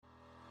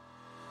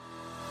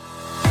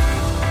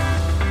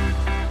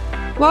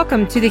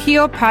Welcome to the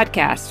Heal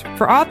Podcast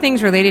for all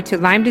things related to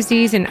Lyme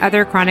disease and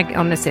other chronic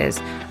illnesses.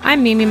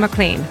 I'm Mimi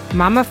McLean,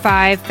 Mom of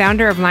 5,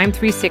 founder of Lyme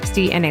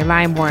 360 and a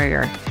Lyme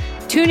warrior.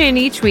 Tune in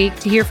each week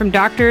to hear from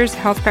doctors,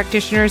 health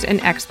practitioners,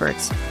 and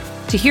experts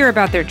to hear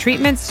about their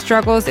treatments,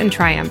 struggles, and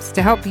triumphs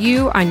to help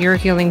you on your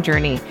healing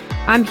journey.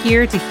 I'm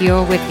here to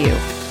heal with you.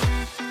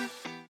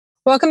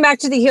 Welcome back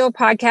to the Heal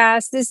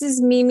Podcast. This is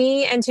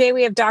Mimi, and today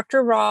we have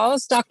Dr.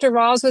 Rawls. Dr.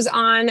 Rawls was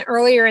on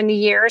earlier in the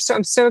year, so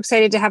I'm so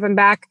excited to have him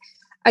back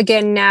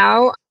again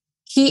now.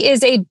 He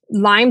is a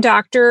Lyme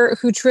doctor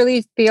who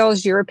truly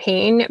feels your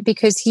pain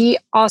because he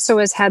also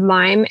has had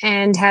Lyme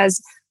and has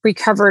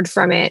recovered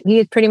from it. He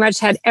had pretty much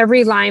had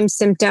every Lyme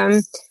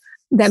symptom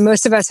that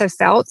most of us have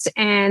felt.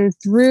 And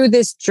through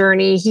this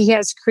journey, he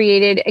has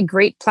created a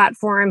great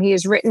platform. He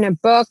has written a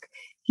book.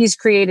 He's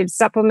created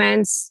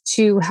supplements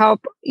to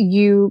help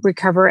you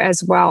recover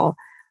as well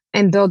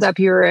and build up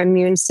your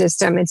immune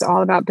system. It's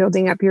all about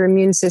building up your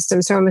immune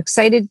system. So I'm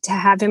excited to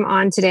have him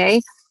on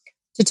today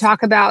to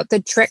talk about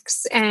the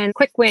tricks and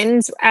quick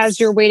wins as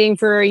you're waiting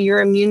for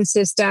your immune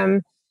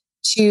system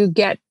to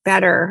get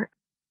better.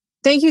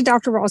 Thank you,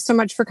 Dr. Rawls, so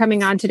much for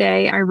coming on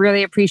today. I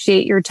really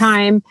appreciate your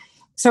time.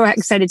 So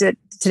excited that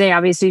today,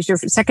 obviously, is your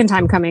second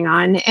time coming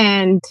on.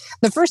 And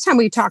the first time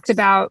we talked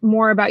about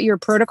more about your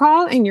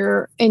protocol and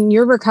your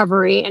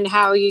recovery and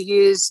how you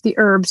use the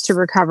herbs to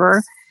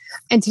recover.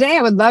 And today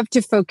I would love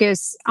to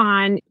focus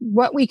on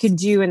what we could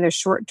do in the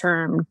short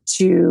term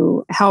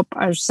to help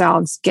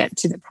ourselves get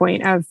to the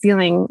point of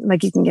feeling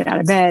like you can get out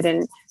of bed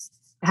and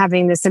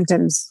having the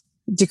symptoms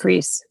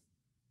decrease.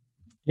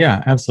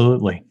 Yeah,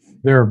 absolutely.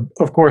 There are,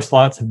 of course,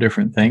 lots of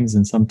different things,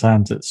 and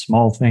sometimes it's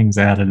small things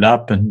added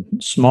up and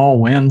small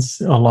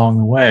wins along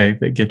the way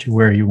that get you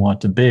where you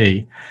want to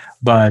be.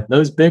 But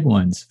those big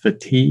ones,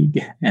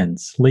 fatigue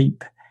and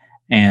sleep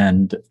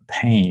and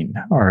pain,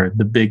 are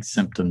the big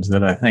symptoms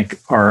that I think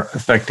are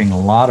affecting a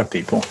lot of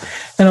people.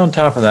 And on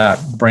top of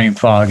that, brain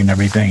fog and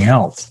everything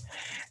else.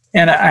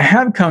 And I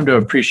have come to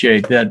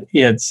appreciate that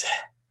it's,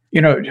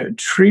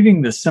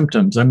 treating the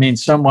symptoms. I mean,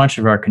 so much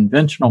of our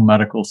conventional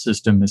medical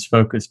system is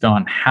focused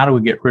on how do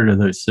we get rid of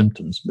those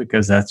symptoms,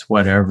 because that's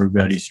what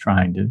everybody's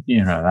trying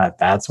to,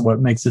 that's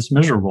what makes us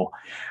miserable.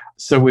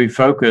 So we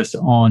focus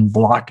on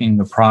blocking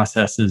the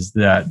processes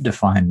that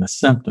define the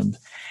symptoms.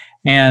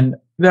 And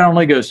that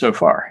only goes so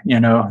far.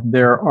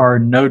 There are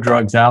no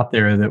drugs out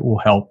there that will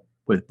help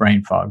with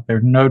brain fog. There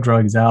are no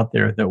drugs out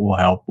there that will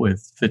help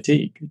with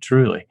fatigue,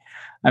 truly.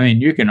 I mean,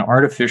 you can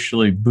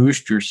artificially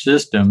boost your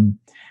system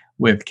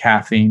with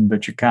caffeine,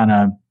 but you're kind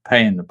of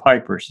paying the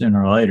piper.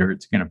 Sooner or later,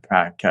 it's going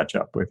to catch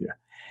up with you.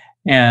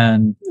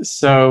 And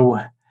so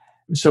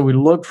we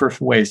look for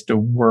ways to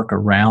work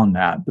around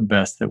that the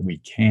best that we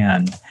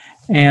can.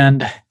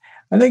 And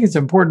I think it's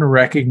important to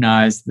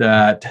recognize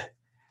that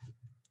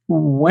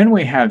when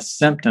we have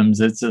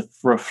symptoms, it's a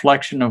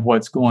reflection of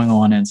what's going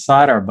on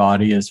inside our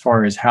body as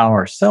far as how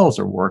our cells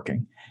are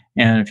working.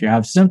 And if you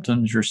have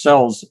symptoms, your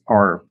cells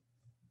are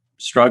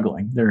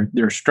struggling.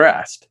 They're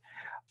stressed.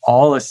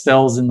 All the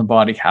cells in the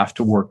body have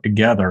to work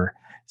together.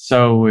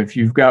 So if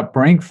you've got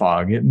brain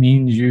fog, it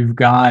means you've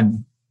got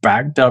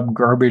backed up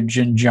garbage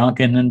and junk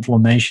and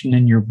inflammation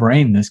in your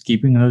brain that's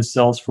keeping those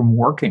cells from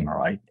working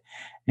right.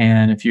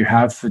 And if you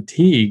have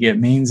fatigue, it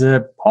means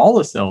that all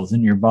the cells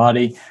in your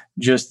body,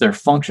 just their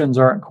functions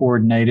aren't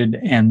coordinated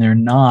and they're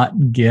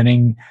not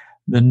getting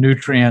the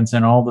nutrients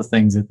and all the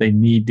things that they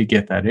need to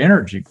get that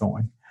energy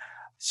going.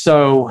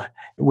 So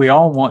we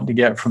all want to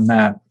get from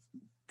that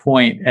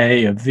point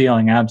A of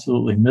feeling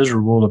absolutely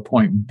miserable to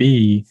point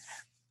B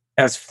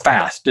as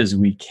fast as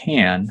we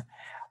can.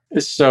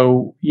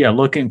 So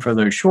looking for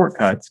those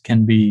shortcuts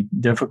can be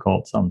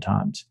difficult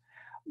sometimes.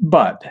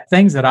 But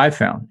things that I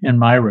found in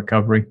my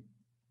recovery,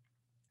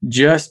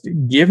 just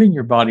giving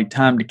your body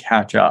time to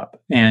catch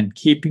up and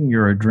keeping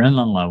your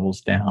adrenaline levels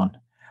down,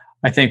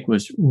 I think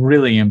was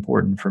really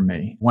important for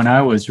me. When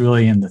I was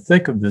really in the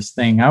thick of this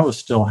thing, I was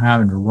still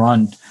having to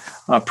run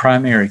a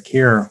primary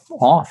care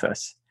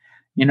office,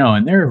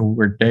 and there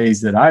were days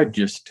that I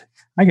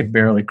could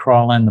barely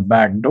crawl in the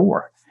back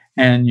door.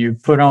 And you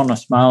put on a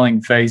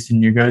smiling face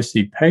and you go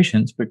see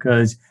patients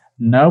because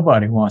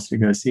nobody wants to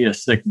go see a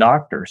sick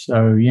doctor.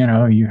 So,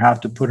 you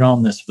have to put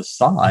on this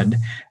facade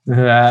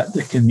that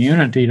the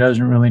community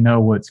doesn't really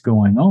know what's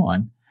going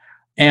on.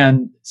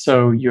 And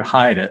so you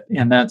hide it.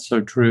 And that's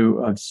so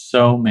true of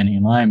so many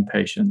Lyme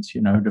patients.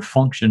 To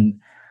function,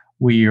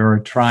 we are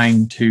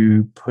trying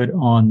to put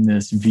on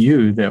this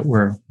view that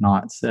we're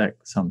not sick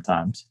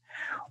sometimes.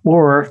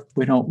 Or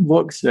we don't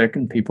look sick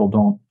and people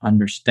don't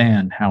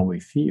understand how we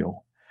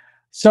feel.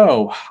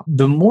 So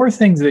the more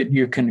things that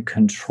you can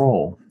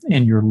control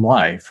in your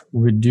life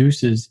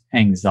reduces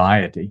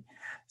anxiety.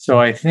 So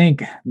I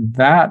think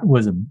that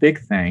was a big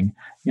thing.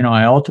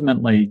 I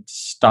ultimately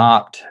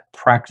stopped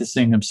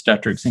practicing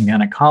obstetrics and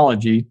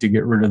gynecology to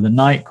get rid of the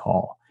night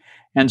call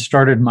and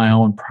started my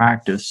own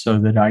practice so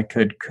that I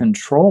could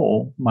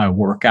control my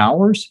work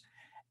hours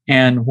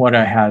and what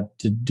I had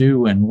to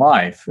do in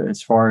life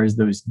as far as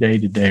those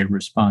day-to-day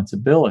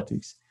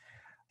responsibilities.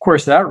 Of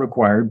course, that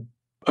required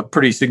a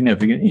pretty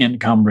significant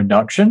income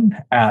reduction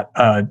at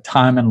a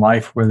time in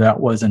life where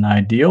that wasn't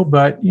ideal,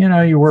 but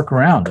you work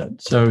around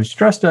it. So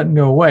stress doesn't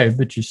go away,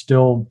 but you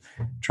still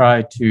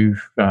try to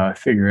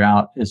figure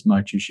out as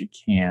much as you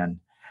can.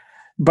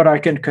 But I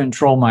can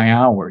control my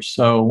hours.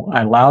 So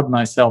I allowed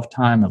myself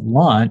time at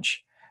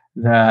lunch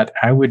that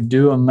I would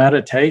do a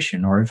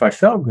meditation, or if I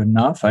felt good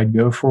enough, I'd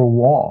go for a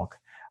walk.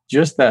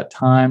 Just that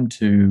time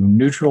to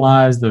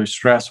neutralize those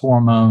stress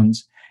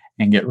hormones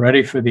and get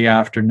ready for the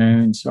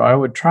afternoon. So I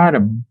would try to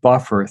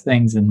buffer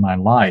things in my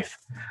life,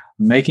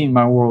 making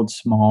my world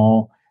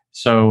small.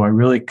 So I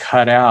really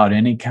cut out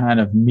any kind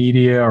of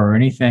media or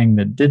anything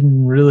that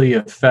didn't really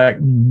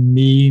affect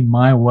me,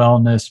 my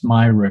wellness,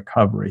 my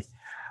recovery,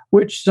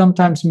 which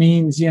sometimes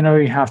means, you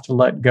have to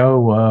let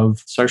go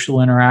of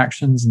social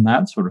interactions and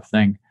that sort of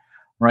thing.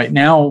 Right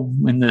now,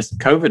 in this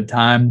COVID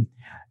time,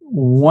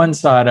 one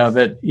side of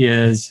it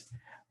is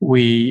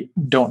we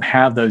don't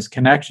have those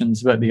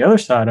connections, but the other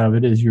side of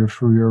it is you're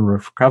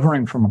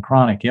recovering from a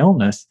chronic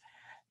illness.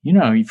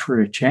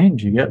 For a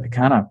change, you get to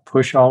kind of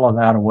push all of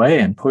that away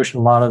and push a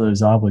lot of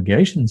those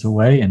obligations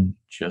away and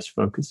just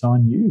focus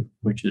on you,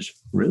 which is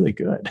really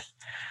good.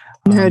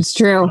 No, it's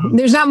true.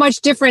 There's not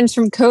much difference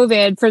from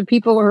COVID for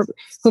people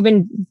who've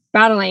been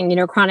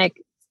battling,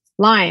 chronic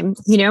Lyme.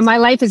 My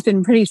life has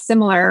been pretty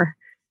similar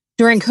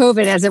during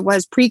COVID as it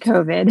was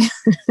pre-COVID,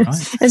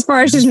 right. As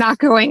far as just not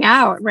going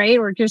out, right?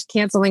 Or just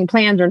canceling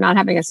plans or not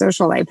having a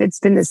social life. It's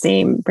been the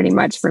same pretty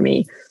much for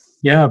me.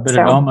 Yeah, but it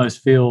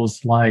almost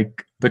feels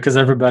like because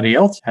everybody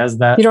else has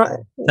that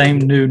same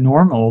new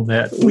normal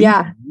that you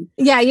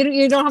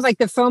don't have like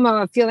the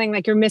FOMO of feeling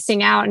like you're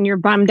missing out and you're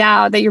bummed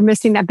out that you're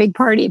missing that big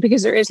party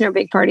because there is no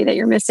big party that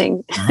you're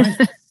missing.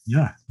 Right.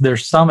 Yeah,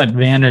 there's some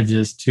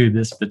advantages to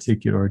this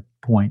particular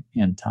point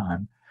in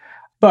time.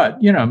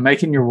 But,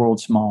 making your world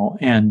small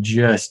and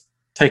just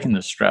taking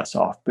the stress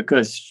off,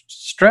 because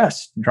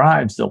stress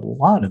drives a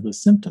lot of the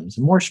symptoms.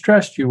 The more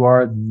stressed you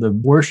are, the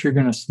worse you're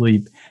going to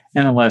sleep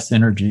and the less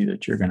energy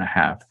that you're going to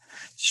have.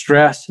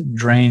 Stress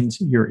drains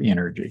your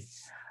energy.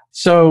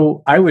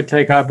 So I would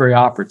take every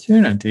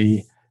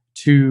opportunity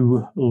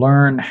to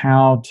learn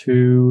how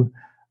to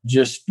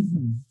just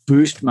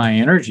boost my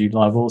energy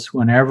levels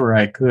whenever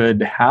I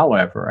could,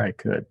 however I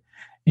could.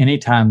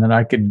 Anytime that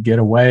I could get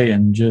away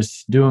and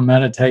just do a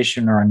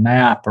meditation or a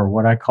nap or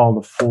what I call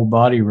the full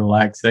body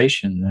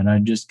relaxation, that I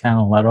just kind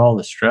of let all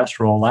the stress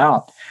roll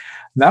out,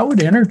 that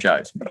would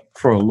energize me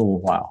for a little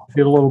while,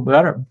 feel a little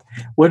better.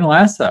 Wouldn't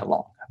last that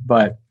long,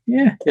 but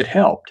yeah, it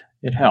helped.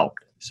 It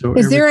helped. So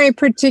is there a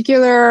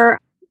particular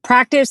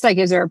practice? Like,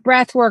 is there a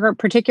breath work or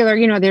particular,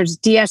 there's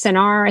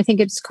DSNR, I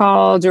think it's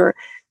called, or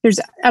there's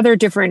other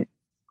different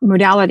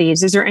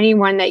modalities. Is there any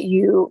one that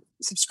you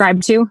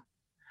subscribe to?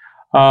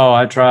 Oh,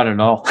 I tried it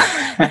all.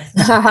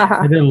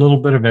 I did a little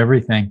bit of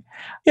everything.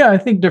 Yeah, I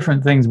think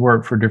different things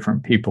work for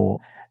different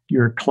people.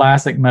 Your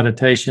classic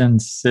meditation,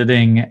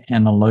 sitting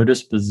in a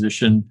lotus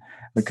position,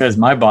 because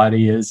my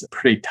body is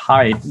pretty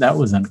tight, that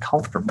was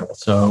uncomfortable.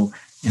 So,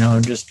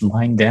 just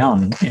lying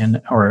down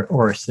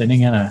or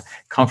sitting in a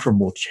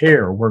comfortable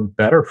chair worked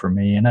better for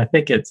me. And I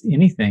think it's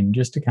anything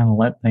just to kind of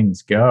let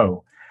things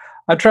go.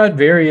 I tried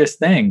various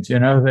things.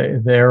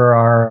 There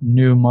are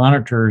new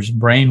monitors,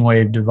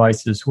 brainwave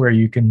devices where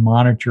you can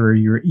monitor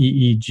your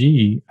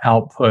EEG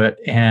output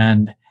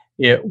and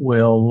it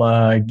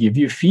will give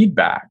you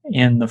feedback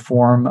in the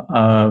form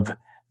of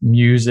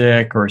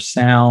music or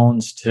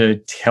sounds to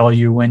tell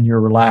you when you're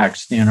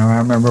relaxed. I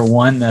remember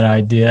one that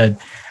I did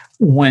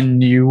when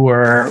you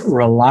were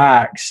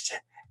relaxed,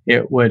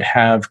 it would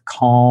have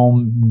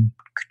calm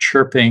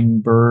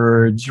chirping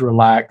birds,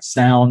 relaxed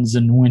sounds.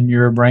 And when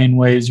your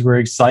brainwaves were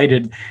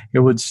excited, it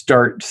would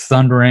start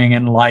thundering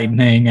and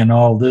lightning and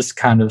all this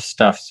kind of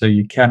stuff. So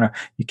you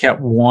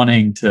kept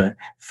wanting to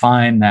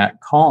find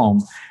that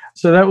calm.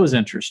 So that was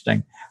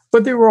interesting.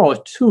 But they were all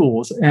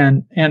tools.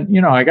 And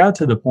I got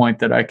to the point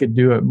that I could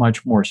do it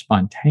much more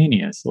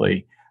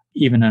spontaneously,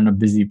 even in a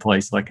busy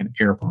place like an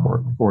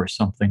airport or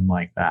something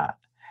like that.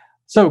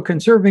 So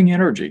conserving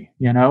energy,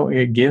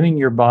 giving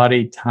your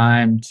body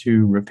time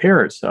to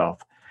repair itself.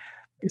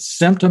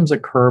 Symptoms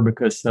occur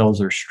because cells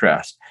are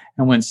stressed.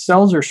 And when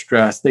cells are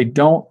stressed, they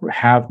don't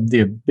have the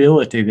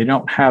ability, they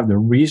don't have the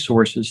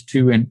resources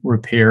to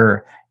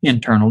repair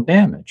internal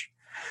damage.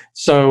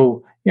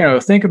 So,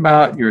 think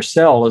about your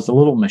cell as a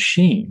little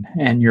machine,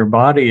 and your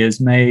body is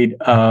made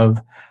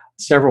of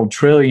several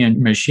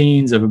trillion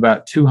machines of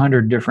about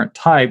 200 different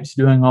types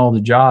doing all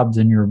the jobs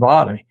in your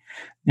body.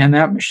 And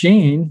that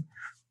machine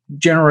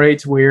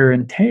generates wear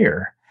and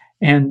tear.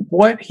 And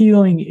what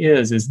healing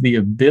is the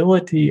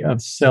ability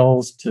of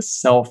cells to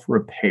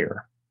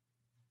self-repair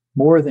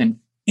more than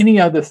any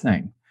other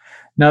thing.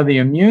 Now, the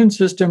immune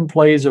system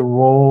plays a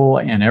role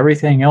and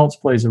everything else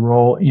plays a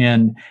role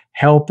in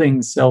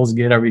helping cells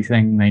get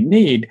everything they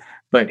need,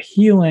 but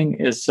healing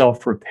is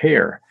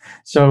self-repair.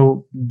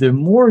 So the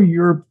more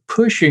you're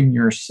pushing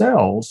your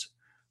cells,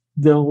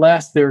 the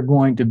less they're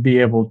going to be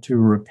able to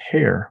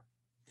repair.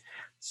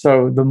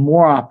 So the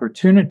more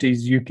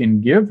opportunities you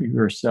can give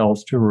your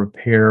cells to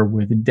repair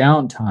with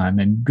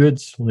downtime and good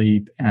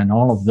sleep and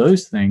all of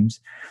those things,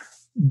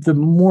 the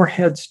more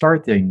head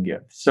start they can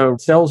give. So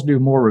cells do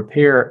more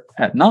repair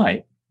at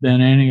night than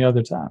any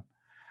other time.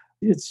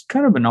 It's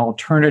kind of an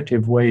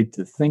alternative way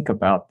to think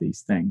about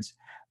these things.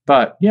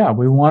 But yeah,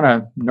 we want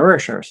to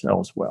nourish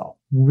ourselves well.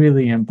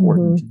 Really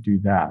important to do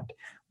that.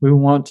 We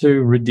want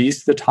to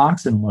reduce the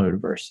toxin load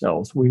of our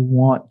cells. We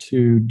want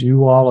to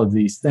do all of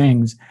these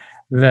things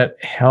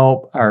that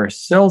help our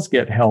cells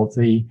get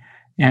healthy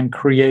and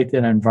create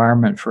an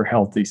environment for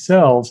healthy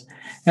cells.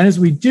 And as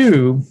we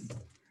do,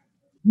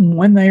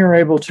 when they are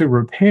able to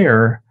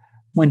repair,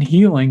 when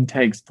healing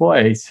takes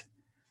place,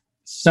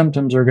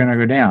 symptoms are going to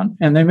go down.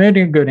 And they may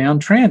go down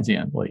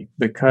transiently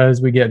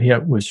because we get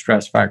hit with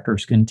stress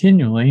factors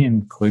continually,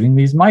 including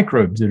these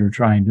microbes that are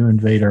trying to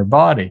invade our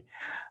body.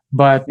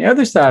 But the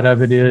other side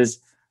of it is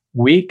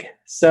weak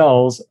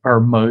cells are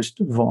most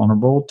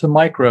vulnerable to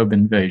microbe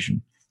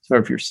invasion. So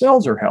if your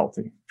cells are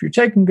healthy, if you're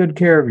taking good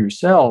care of your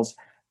cells,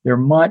 they're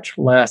much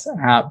less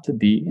apt to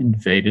be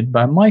invaded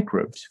by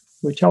microbes,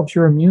 which helps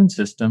your immune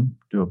system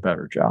do a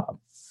better job.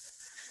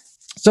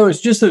 So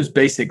it's just those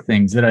basic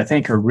things that I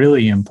think are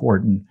really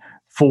important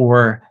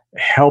for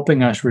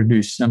helping us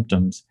reduce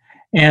symptoms.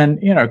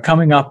 And,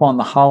 coming up on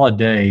the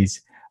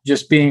holidays,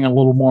 just being a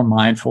little more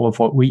mindful of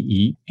what we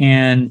eat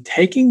and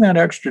taking that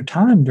extra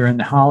time during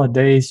the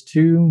holidays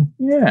to,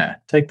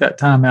 take that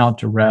time out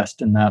to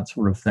rest and that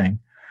sort of thing.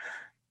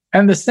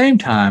 At the same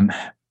time,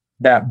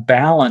 that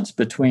balance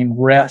between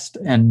rest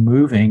and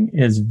moving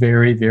is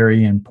very,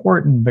 very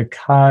important,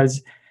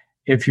 because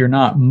if you're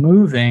not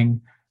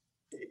moving,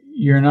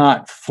 you're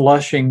not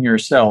flushing your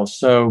cells.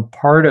 So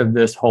part of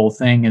this whole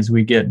thing is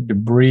we get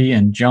debris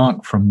and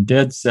junk from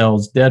dead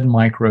cells, dead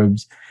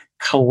microbes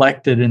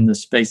collected in the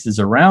spaces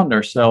around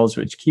our cells,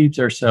 which keeps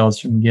our cells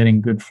from getting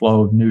good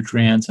flow of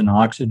nutrients and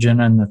oxygen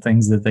and the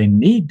things that they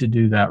need to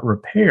do that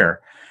repair.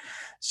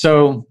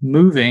 So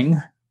moving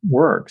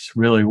works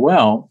really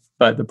well,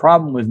 but the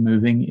problem with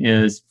moving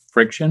is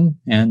friction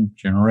and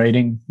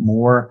generating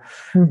more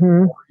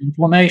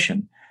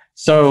inflammation.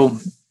 So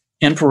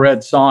infrared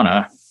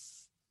sauna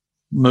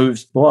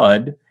moves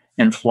blood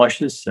and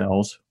flushes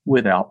cells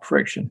without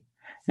friction.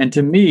 And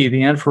to me,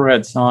 the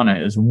infrared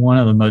sauna is one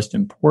of the most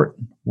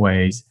important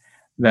ways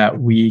that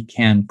we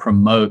can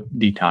promote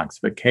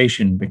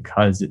detoxification,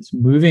 because it's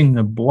moving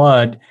the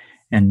blood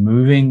and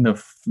moving the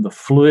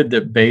fluid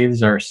that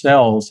bathes our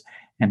cells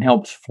and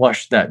helps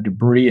flush that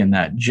debris and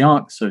that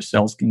junk so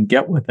cells can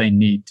get what they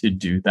need to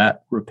do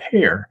that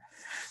repair.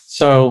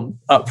 So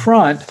up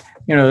front,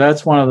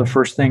 that's one of the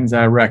first things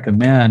I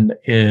recommend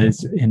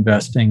is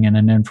investing in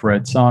an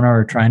infrared sauna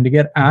or trying to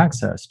get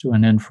access to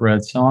an infrared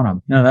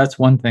sauna. That's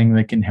one thing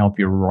that can help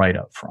you right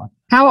up front.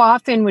 How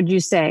often would you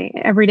say?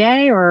 Every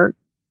day or?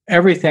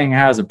 Everything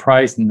has a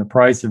price, and the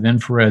price of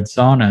infrared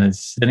sauna is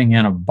sitting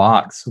in a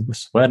box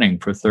sweating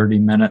for 30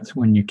 minutes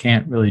when you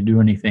can't really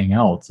do anything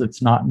else.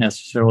 It's not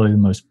necessarily the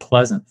most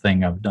pleasant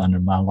thing I've done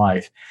in my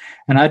life.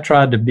 And I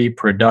tried to be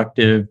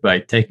productive by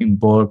taking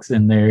books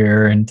in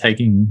there and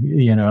taking,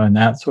 and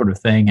that sort of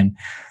thing. And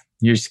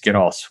you just get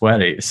all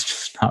sweaty. It's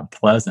just not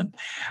pleasant.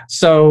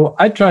 So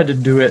I tried to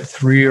do it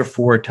 3 or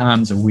 4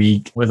 times a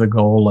week with a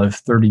goal of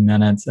 30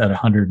 minutes at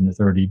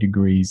 130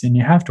 degrees. And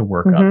you have to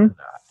work up to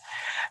that.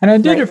 And I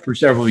did it for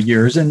several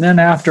years. And then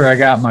after I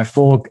got my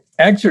full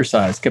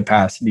exercise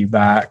capacity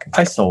back,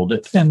 I sold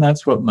it. And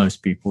that's what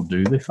most people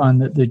do. They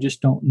find that they just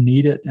don't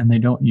need it and they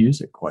don't use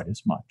it quite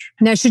as much.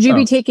 Now, should you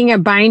be taking a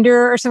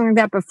binder or something like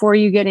that before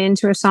you get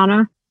into a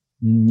sauna?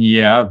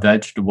 Yeah,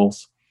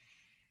 vegetables.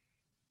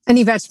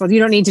 Any vegetables?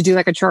 You don't need to do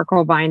like a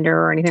charcoal binder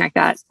or anything like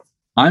that?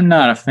 I'm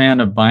not a fan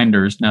of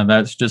binders. Now,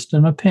 that's just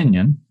an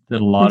opinion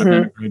that a lot of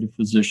integrative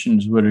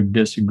physicians would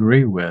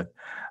disagree with.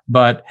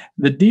 But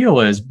the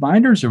deal is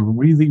binders are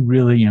really,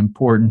 really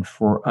important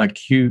for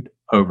acute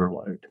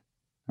overload.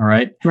 All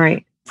right?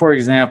 Right. For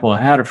example,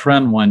 I had a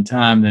friend one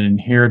time that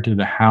inherited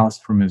a house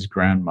from his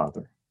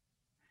grandmother.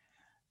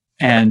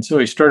 And so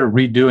he started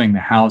redoing the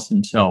house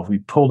himself. He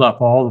pulled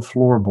up all the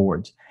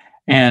floorboards.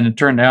 And it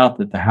turned out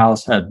that the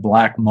house had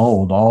black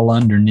mold all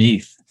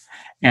underneath.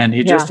 And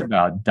he just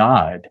about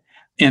died.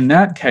 In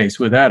that case,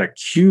 with that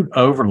acute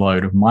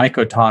overload of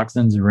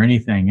mycotoxins or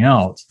anything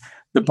else,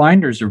 the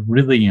binders are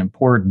really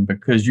important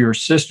because your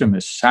system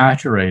is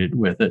saturated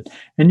with it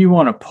and you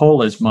want to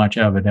pull as much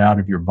of it out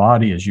of your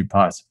body as you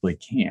possibly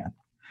can.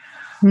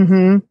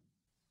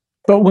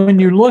 But when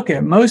you look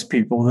at most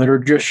people that are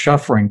just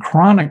suffering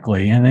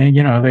chronically, and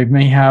they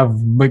may have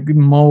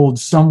mold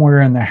somewhere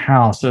in the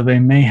house, or they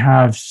may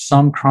have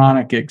some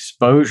chronic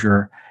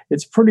exposure,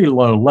 it's pretty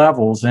low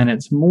levels, and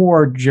it's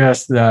more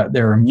just that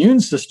their immune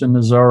system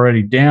is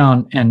already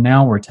down, and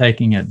now we're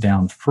taking it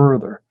down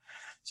further.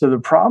 So the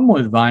problem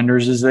with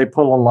binders is they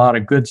pull a lot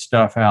of good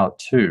stuff out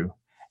too.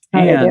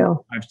 And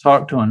I've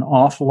talked to an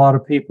awful lot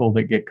of people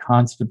that get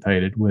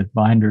constipated with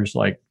binders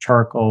like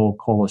charcoal,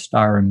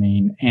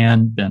 cholestyramine,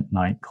 and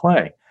bentonite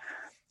clay.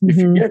 If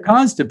you get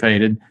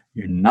constipated,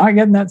 you're not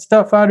getting that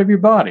stuff out of your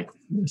body.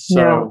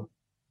 So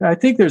I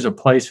think there's a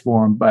place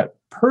for them, but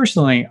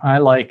personally, I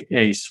like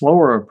a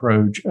slower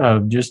approach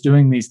of just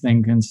doing these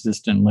things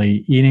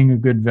consistently, eating a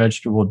good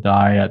vegetable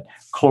diet,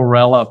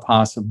 chlorella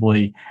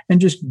possibly,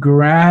 and just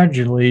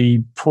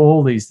gradually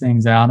pull these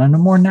things out in a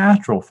more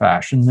natural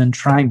fashion than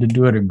trying to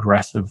do it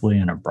aggressively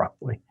and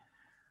abruptly.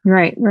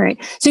 Right, right.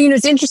 So,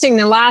 it's interesting.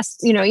 The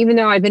last, even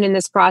though I've been in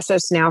this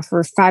process now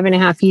for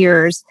 5.5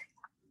 years,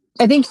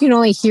 I think you can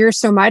only hear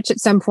so much at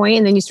some point,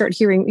 and then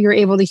you're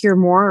able to hear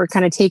more or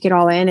kind of take it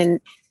all in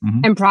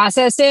and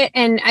process it.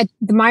 And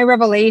my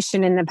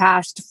revelation in the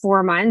past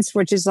 4 months,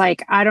 which is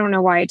like, I don't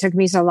know why it took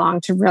me so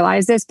long to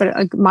realize this, but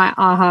like my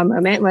aha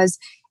moment was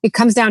it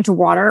comes down to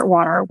water,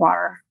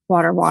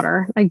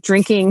 like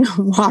drinking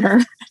water.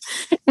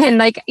 And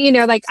like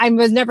I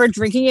was never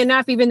drinking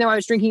enough, even though I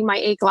was drinking my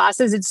 8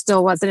 glasses, it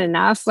still wasn't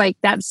enough. Like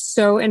that's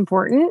so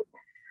important.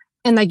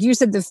 And like you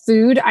said, the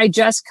food, I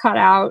just cut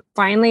out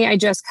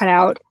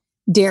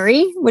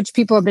dairy, which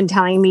people have been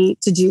telling me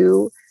to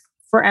do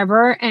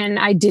forever. And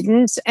I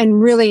didn't. And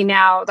really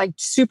now, like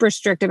super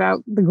strict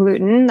about the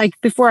gluten. Like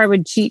before I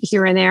would cheat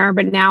here and there,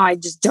 but now I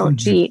just don't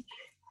cheat.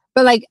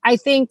 But like, I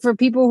think for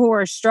people who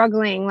are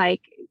struggling,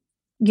 like,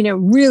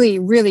 really,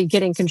 really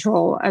getting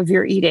control of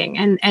your eating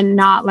and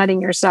not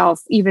letting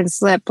yourself even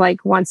slip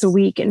like once a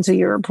week until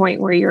you're at a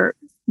point where you're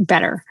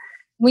better.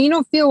 When you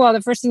don't feel well,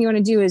 the first thing you want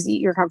to do is eat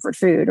your comfort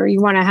food, or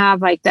you want to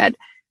have like that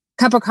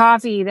cup of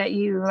coffee that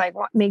you like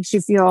makes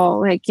you feel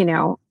like,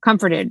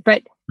 comforted,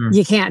 but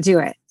you can't do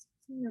it.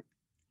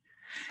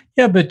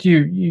 Yeah, but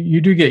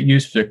you do get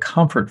used to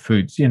comfort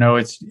foods.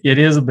 It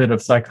is a bit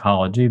of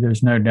psychology.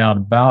 There's no doubt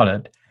about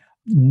it.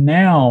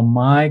 Now,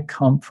 my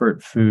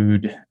comfort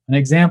food, an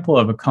example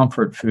of a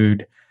comfort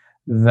food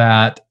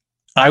that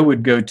I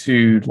would go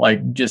to,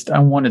 like I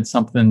wanted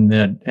something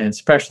that,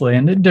 especially,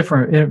 and it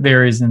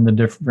varies in the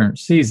different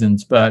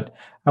seasons, but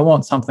I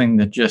want something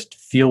that just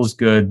feels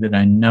good, that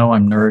I know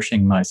I'm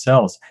nourishing my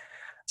cells.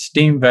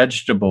 Steamed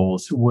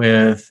vegetables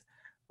with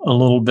a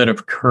little bit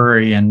of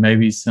curry and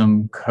maybe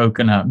some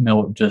coconut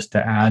milk just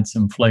to add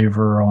some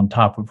flavor on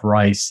top of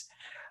rice,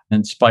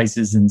 and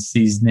spices and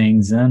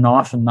seasonings, and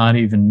often not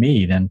even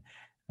meat. And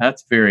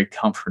that's very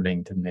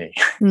comforting to me.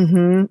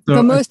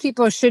 So most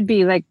people should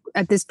be like,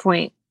 at this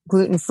point,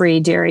 gluten-free,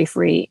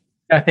 dairy-free.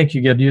 I think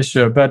you get used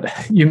to it.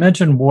 But you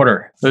mentioned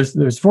water.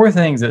 There's 4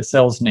 things that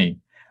cells need.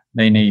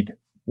 They need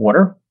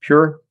water,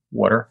 pure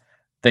water.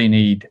 They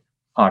need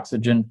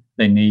oxygen.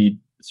 They need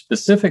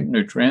specific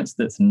nutrients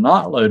that's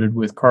not loaded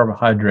with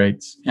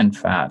carbohydrates and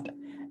fat.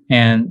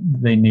 And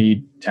they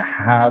need to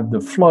have the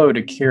flow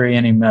to carry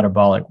any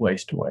metabolic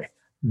waste away.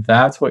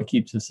 That's what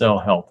keeps the cell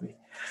healthy.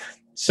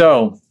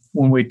 So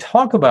when we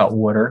talk about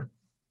water,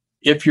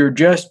 if you're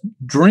just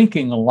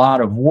drinking a lot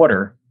of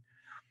water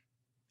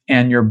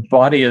and your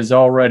body is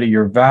already,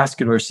 your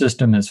vascular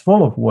system is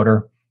full of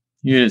water,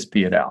 you just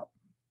pee it out.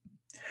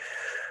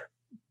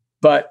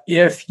 But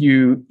if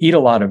you eat a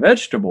lot of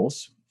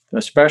vegetables,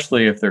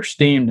 especially if they're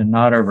steamed and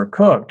not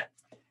overcooked,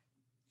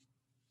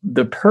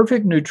 the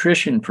perfect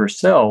nutrition for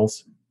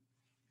cells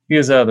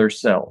is other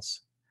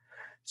cells.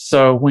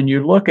 So when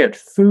you look at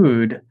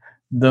food,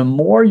 the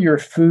more your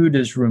food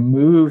is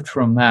removed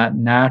from that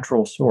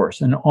natural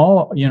source, and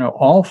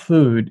all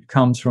food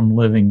comes from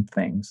living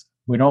things.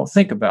 We don't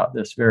think about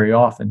this very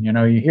often.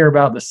 You hear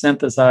about the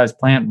synthesized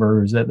plant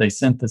burgers that they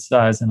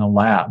synthesize in a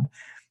lab.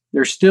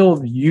 They're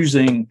still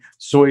using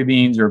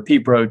soybeans or pea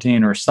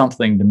protein or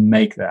something to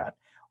make that.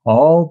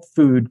 All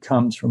food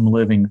comes from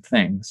living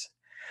things.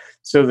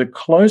 So the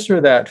closer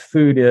that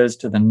food is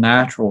to the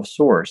natural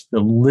source,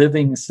 the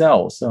living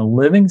cells. So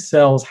living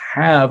cells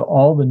have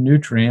all the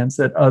nutrients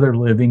that other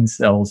living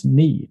cells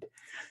need.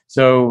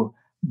 So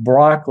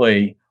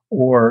broccoli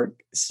or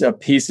a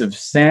piece of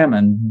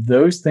salmon,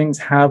 those things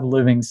have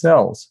living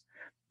cells.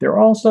 They're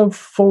also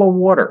full of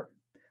water.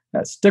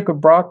 That stick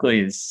of broccoli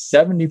is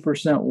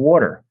 70%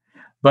 water.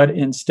 But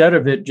instead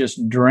of it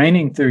just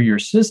draining through your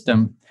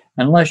system,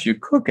 unless you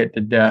cook it to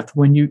death,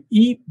 when you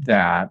eat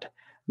that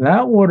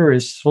water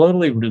is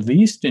slowly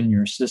released in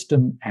your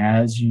system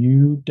as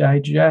you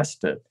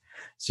digest it.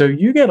 So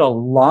you get a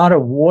lot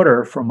of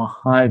water from a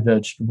high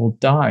vegetable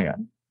diet.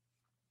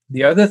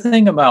 The other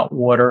thing about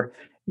water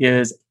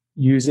is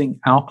using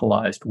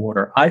alkalized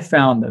water. I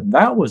found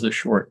that was a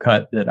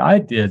shortcut that I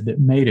did that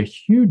made a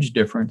huge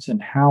difference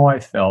in how I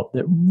felt,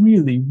 that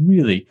really,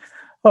 really,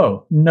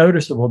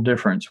 noticeable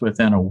difference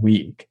within a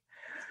week.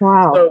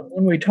 Wow. So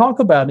when we talk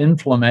about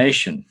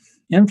inflammation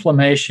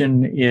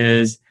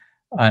is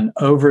an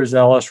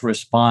overzealous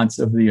response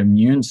of the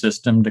immune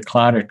system to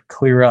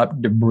clear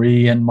up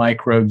debris and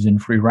microbes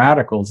and free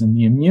radicals. And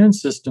the immune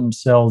system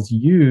cells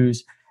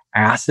use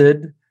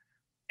acid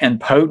and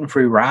potent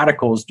free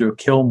radicals to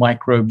kill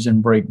microbes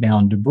and break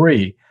down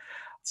debris.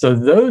 So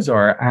those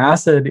are,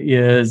 acid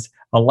is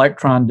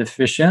electron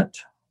deficient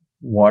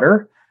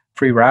water.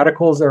 Free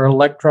radicals are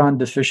electron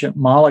deficient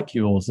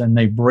molecules, and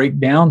they break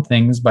down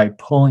things by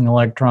pulling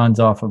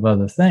electrons off of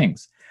other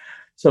things.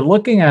 So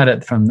looking at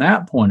it from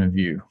that point of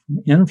view,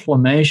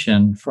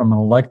 inflammation from an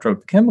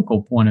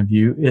electrochemical point of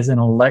view is an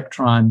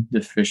electron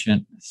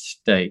deficient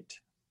state.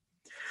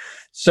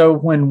 So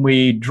when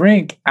we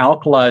drink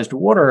alkalized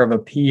water of a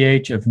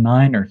pH of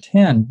 9 or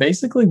 10,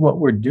 basically what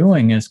we're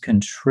doing is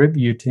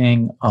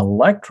contributing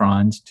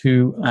electrons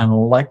to an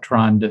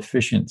electron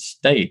deficient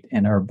state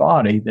in our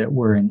body that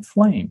we're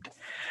inflamed.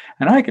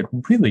 And I could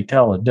really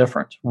tell a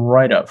difference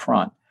right up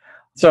front.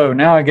 So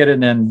now I get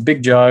it in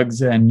big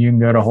jugs, and you can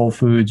go to Whole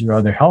Foods or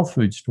other health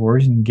food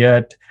stores and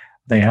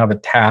they have a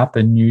tap,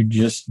 and you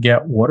just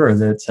get water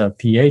that's a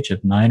pH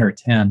of 9 or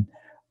 10.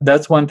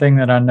 That's one thing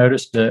that I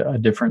noticed a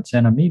difference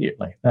in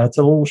immediately. That's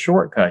a little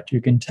shortcut you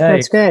can take.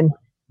 That's good. To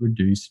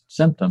reduce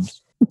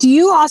symptoms. Do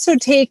you also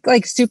take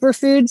like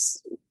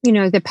superfoods,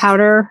 the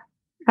powder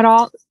at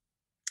all?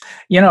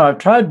 I've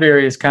tried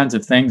various kinds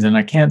of things, and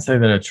I can't say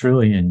that I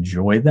truly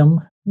enjoy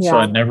them. Yeah. So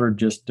I never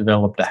just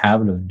developed a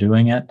habit of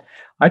doing it.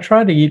 I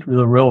try to eat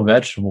the real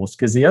vegetables,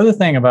 because the other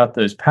thing about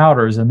those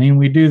powders,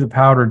 we do the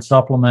powdered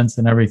supplements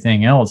and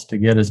everything else to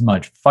get as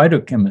much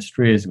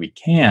phytochemistry as we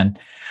can.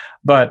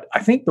 But I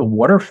think the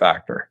water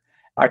factor,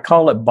 I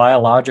call it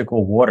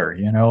biological water.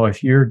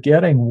 If you're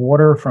getting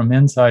water from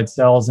inside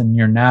cells in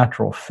your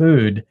natural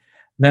food,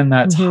 then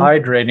that's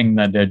hydrating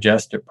the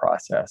digestive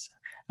process.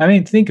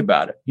 Think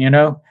about it.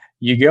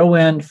 You go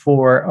in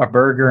for a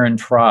burger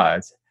and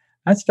fries.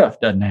 That stuff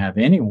doesn't have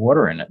any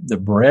water in it. The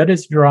bread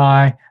is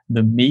dry.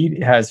 The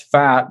meat has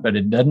fat, but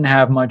it doesn't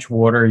have much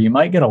water. You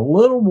might get a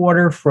little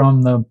water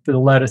from the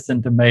lettuce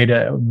and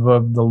tomato,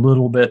 the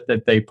little bit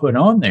that they put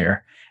on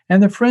there.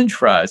 And the French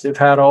fries have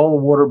had all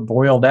the water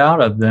boiled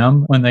out of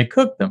them when they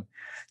cook them.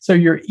 So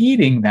you're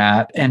eating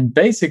that, and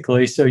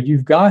basically, so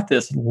you've got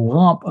this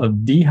lump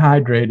of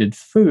dehydrated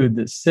food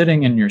that's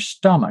sitting in your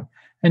stomach,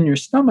 and your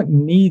stomach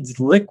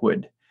needs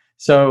liquid.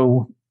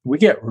 So we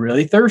get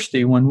really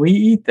thirsty when we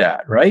eat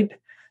that, right?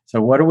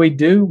 So what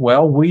do?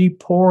 Well, we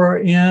pour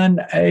in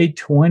a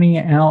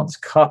 20-ounce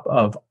cup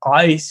of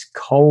ice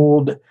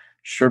cold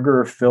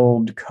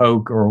sugar-filled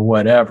Coke or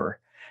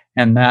whatever.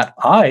 And that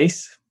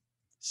ice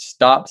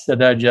stops the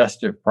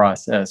digestive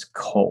process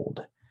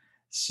cold.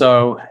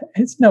 So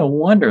it's no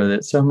wonder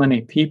that so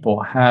many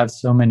people have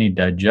so many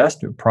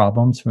digestive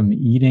problems from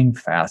eating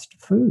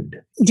fast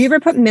food. Do you ever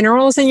put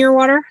minerals in your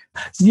water?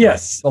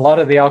 Yes. A lot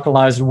of the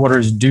alkalized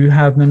waters do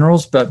have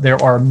minerals, but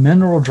there are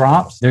mineral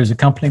drops. There's a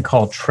company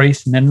called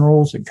Trace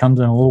Minerals. It comes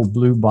in a little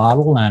blue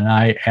bottle, and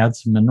I add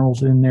some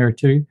minerals in there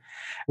too.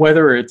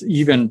 Whether it's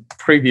even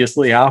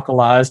previously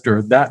alkalized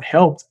or that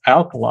helps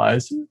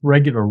alkalize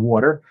regular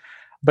water,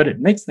 but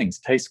it makes things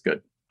taste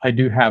good. I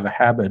do have a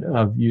habit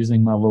of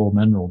using my little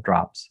mineral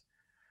drops.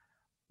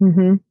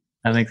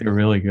 I think they're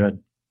really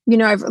good.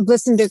 I've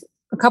listened to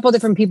a couple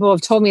different people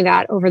have told me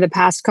that over the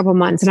past couple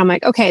months. And I'm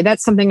like, okay,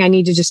 that's something I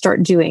need to just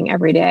start doing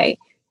every day.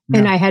 Yeah.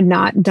 And I had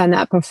not done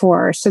that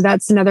before. So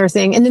that's another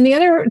thing. And then the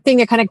other thing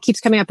that kind of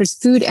keeps coming up is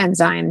food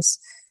enzymes.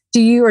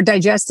 Or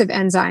digestive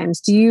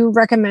enzymes. Do you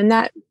recommend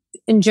that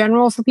in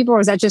general for people, or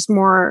is that just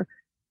more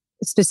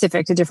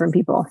specific to different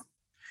people?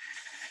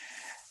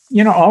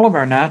 All of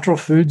our natural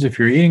foods, if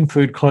you're eating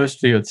food close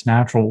to its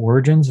natural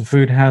origins, the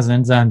food has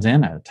enzymes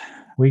in it.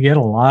 We get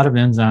a lot of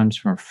enzymes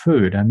from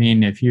food.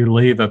 If you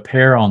leave a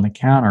pear on the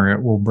counter,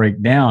 it will break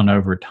down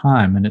over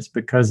time. And it's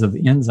because of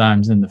the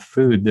enzymes in the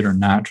food that are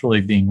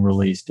naturally being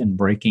released and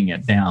breaking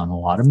it down. A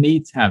lot of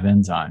meats have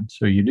enzymes.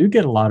 So you do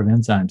get a lot of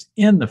enzymes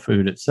in the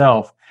food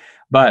itself.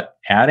 But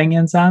adding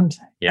enzymes,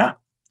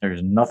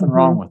 there's nothing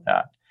wrong with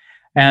that.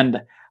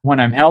 And when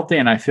I'm healthy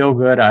and I feel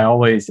good,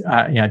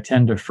 I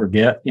tend to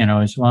forget.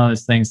 It's one of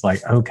those things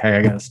like, okay,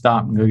 I got to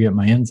stop and go get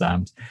my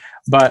enzymes.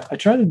 But I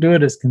try to do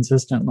it as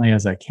consistently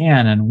as I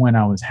can. And when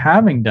I was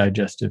having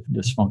digestive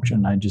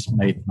dysfunction, I just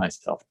made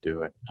myself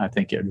do it. I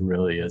think it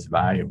really is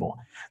valuable.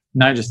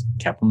 And I just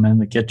kept them in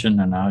the kitchen,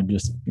 and I would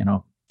just,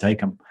 take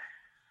them.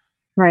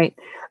 Right.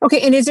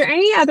 Okay. And is there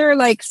any other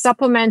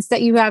supplements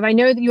that you have? I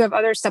know that you have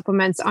other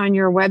supplements on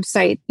your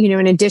website,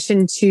 in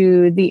addition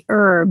to the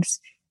herbs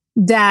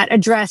that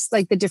address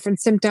the different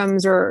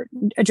symptoms or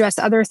address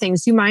other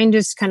things. Do you mind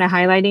just kind of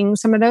highlighting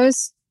some of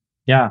those?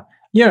 Yeah.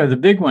 The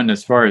big one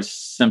as far as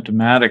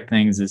symptomatic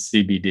things is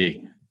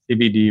CBD.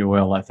 CBD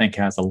oil, I think,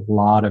 has a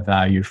lot of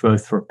value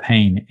both for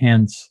pain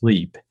and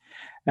sleep.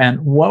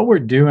 And what we're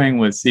doing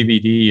with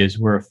CBD is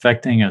we're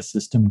affecting a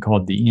system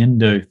called the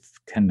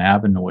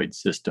endocannabinoid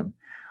system,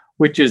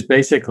 which is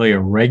basically a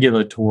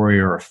regulatory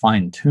or a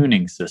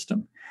fine-tuning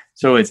system.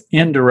 So it's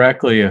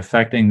indirectly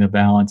affecting the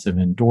balance of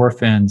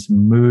endorphins,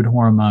 mood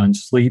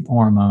hormones, sleep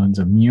hormones,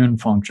 immune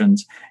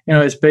functions.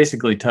 It's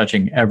basically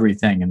touching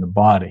everything in the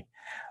body,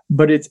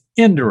 but it's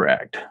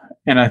indirect.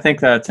 And I think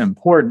that's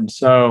important.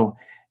 So,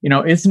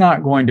 it's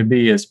not going to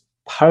be as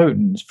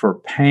potent for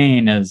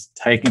pain as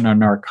taking a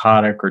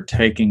narcotic or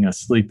taking a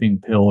sleeping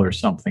pill or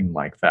something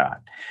like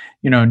that.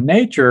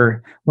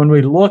 Nature, when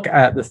we look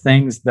at the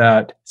things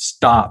that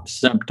stop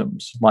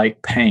symptoms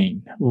like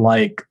pain,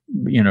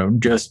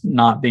 just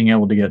not being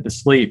able to get to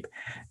sleep,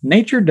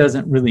 nature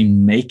doesn't really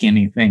make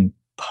anything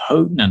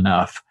potent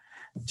enough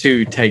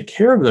to take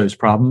care of those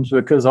problems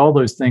because all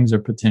those things are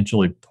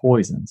potentially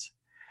poisons.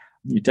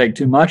 You take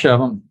too much of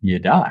them, you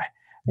die.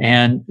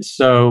 And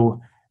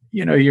so,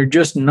 you're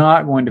just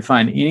not going to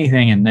find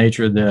anything in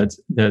nature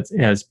that's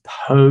as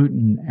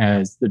potent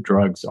as the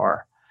drugs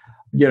are.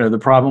 The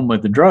problem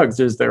with the drugs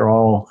is they're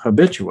all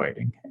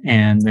habituating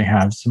and they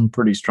have some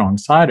pretty strong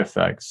side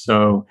effects.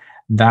 So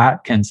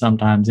that can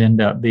sometimes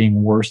end up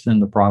being worse than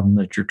the problem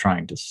that you're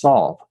trying to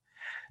solve.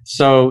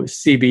 So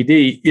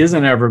CBD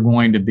isn't ever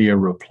going to be a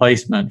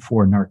replacement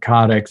for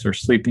narcotics or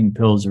sleeping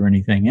pills or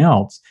anything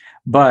else,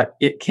 but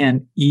it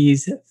can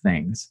ease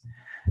things.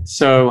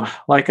 So,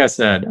 like I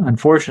said,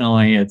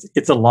 unfortunately,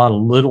 it's a lot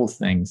of little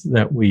things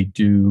that we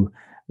do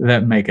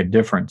that make a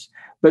difference.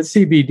 But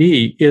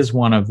CBD is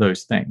one of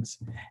those things.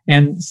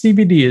 And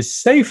CBD is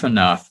safe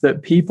enough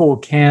that people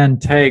can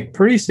take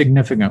pretty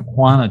significant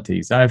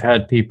quantities. I've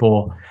had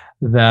people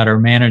that are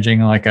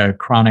managing like a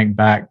chronic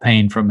back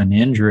pain from an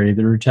injury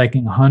that are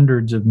taking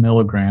hundreds of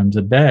milligrams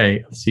a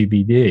day of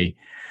CBD.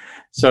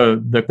 So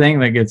the thing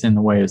that gets in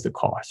the way is the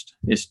cost.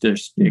 It's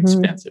just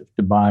expensive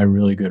to buy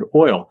really good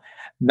oil.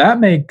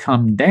 That may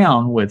come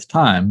down with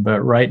time,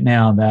 but right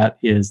now that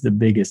is the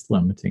biggest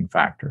limiting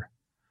factor.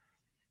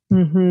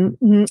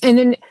 And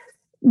then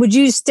would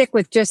you stick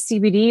with just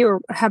CBD,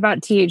 or how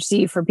about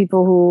THC for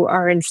people who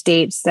are in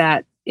states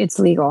that it's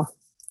legal?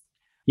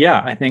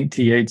 Yeah, I think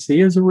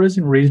THC is a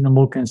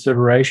reasonable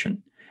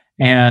consideration.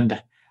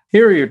 And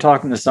here you're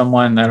talking to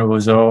someone that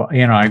was,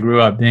 I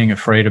grew up being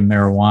afraid of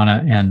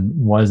marijuana and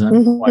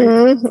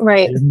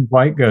didn't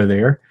quite go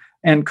there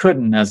and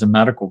couldn't as a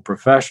medical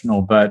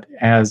professional. But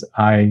as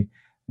I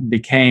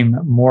became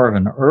more of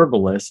an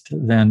herbalist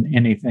than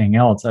anything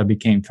else, I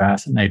became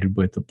fascinated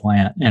with the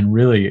plant and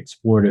really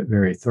explored it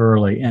very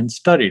thoroughly and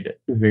studied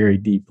it very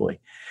deeply.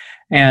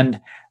 And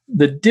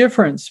the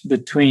difference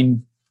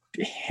between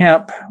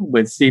hemp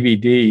with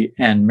CBD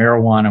and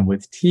marijuana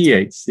with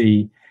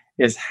THC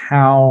is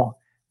how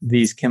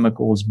these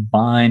chemicals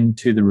bind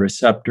to the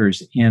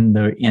receptors in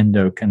the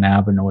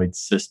endocannabinoid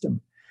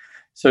system.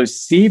 So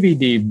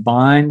CBD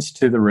binds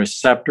to the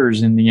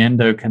receptors in the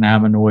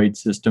endocannabinoid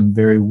system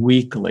very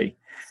weakly.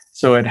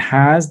 So it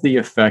has the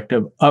effect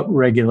of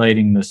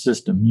upregulating the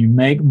system. You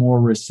make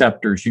more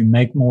receptors, you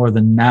make more of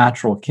the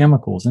natural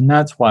chemicals, and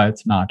that's why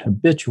it's not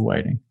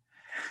habituating.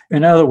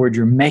 In other words,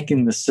 you're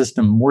making the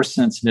system more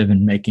sensitive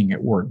and making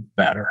it work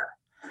better.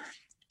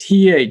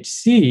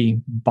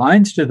 THC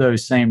binds to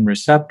those same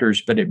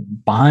receptors, but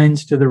it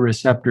binds to the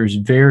receptors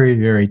very,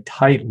 very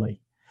tightly.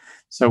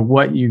 So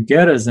what you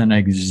get is an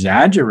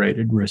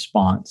exaggerated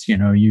response.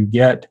 You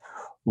get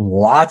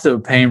lots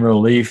of pain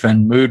relief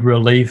and mood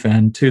relief,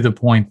 and to the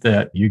point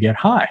that you get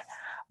high.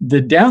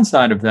 The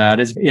downside of that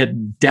is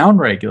it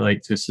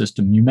downregulates the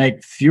system. You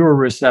make fewer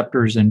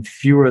receptors and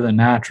fewer of the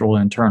natural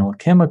internal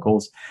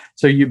chemicals,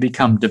 so you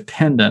become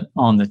dependent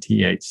on the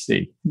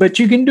THC. But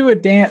you can do a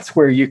dance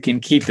where you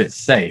can keep it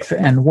safe.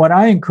 And what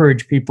I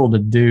encourage people to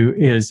do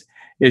is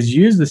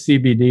use the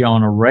CBD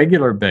on a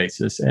regular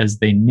basis as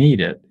they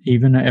need it,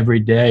 even every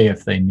day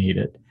if they need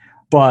it.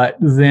 But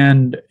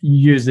then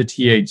use the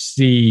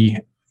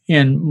THC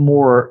in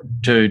more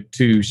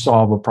to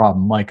solve a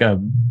problem, like a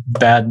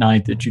bad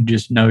night that you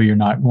just know you're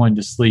not going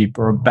to sleep,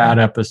 or a bad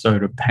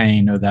episode of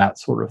pain, or that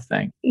sort of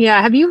thing.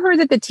 Yeah. Have you heard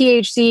that the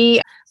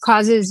THC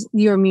causes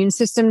your immune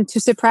system to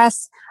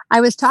suppress?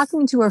 I was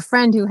talking to a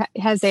friend who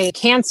has a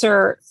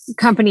cancer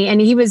company,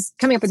 and he was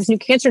coming up with this new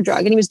cancer drug,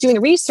 and he was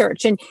doing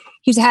research, and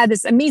he's had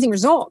this amazing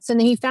results. And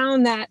then he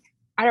found that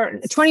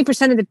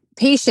 20% of the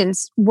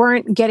patients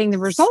weren't getting the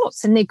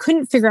results, and they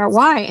couldn't figure out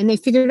why. And they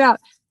figured out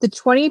the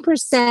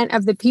 20%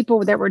 of the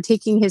people that were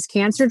taking his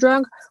cancer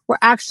drug were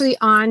actually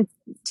on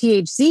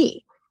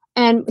THC.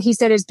 And he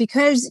said it's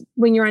because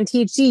when you're on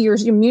THC, your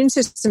immune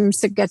system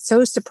gets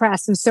so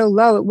suppressed and so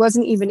low, it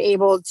wasn't even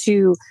able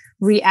to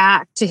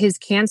react to his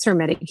cancer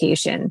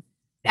medication.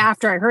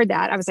 After I heard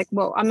that, I was like,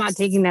 well, I'm not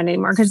taking that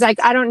anymore, because I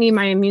don't need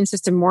my immune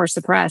system more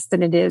suppressed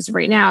than it is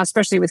right now,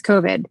 especially with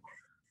COVID.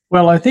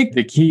 Well, I think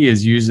the key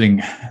is using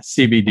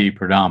CBD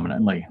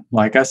predominantly.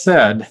 Like I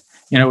said,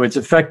 it's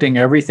affecting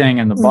everything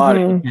in the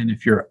body. And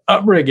if you're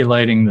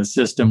upregulating the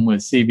system with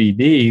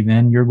CBD,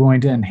 then you're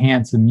going to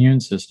enhance the immune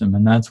system.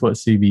 And that's what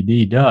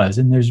CBD does.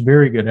 And there's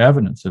very good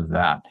evidence of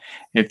that.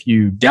 If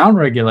you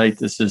downregulate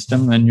the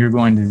system, then you're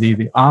going to do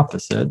the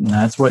opposite. And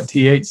that's what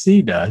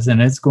THC does.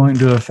 And it's going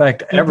to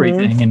affect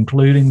everything,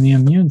 including the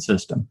immune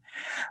system.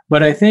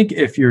 But I think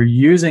if you're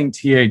using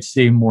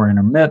THC more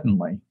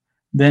intermittently,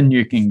 then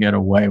you can get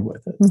away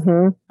with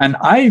it. And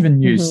I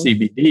even use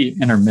CBD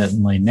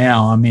intermittently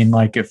now. I mean,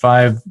 like if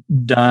I've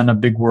done a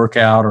big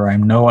workout, or I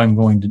know I'm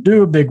going to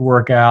do a big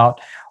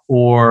workout,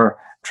 or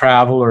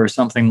travel or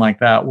something like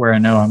that, where I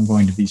know I'm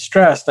going to be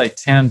stressed, I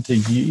tend to,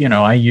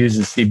 I use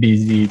the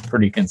CBD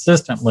pretty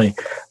consistently,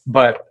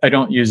 but I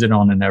don't use it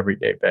on an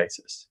everyday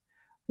basis.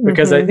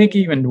 Because I think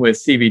even with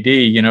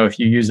CBD, if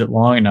you use it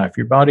long enough,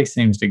 your body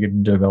seems to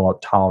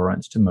develop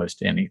tolerance to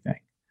most anything.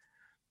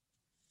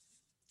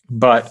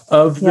 But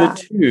of the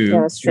two,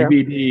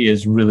 CBD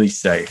is really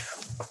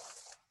safe.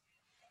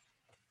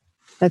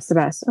 That's the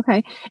best.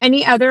 Okay.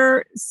 Any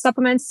other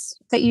supplements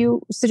that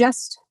you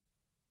suggest?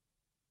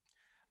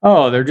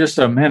 Oh, there are just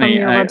so from many.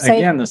 your website?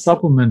 Again, the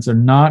supplements are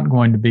not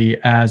going to be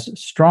as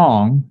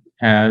strong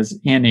as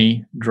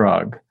any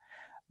drug,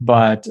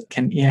 but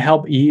can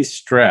help ease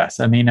stress.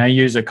 I mean, I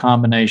use a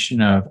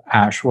combination of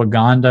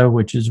ashwagandha,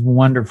 which is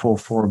wonderful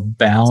for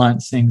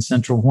balancing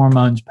central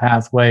hormones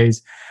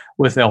pathways,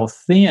 with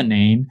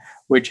L-theanine,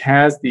 which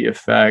has the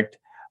effect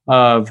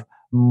of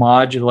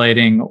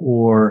modulating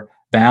or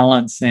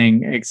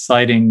balancing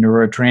exciting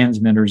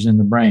neurotransmitters in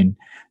the brain.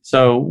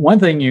 So one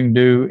thing you can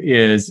do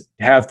is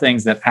have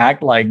things that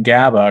act like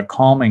GABA, a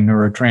calming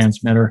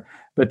neurotransmitter,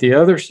 but the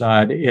other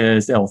side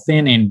is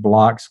L-theanine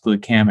blocks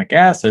glutamic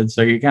acid,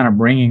 so you're kind of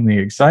bringing the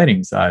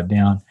exciting side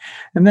down.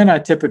 And then I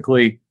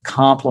typically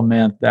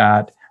complement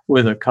that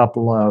with a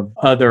couple of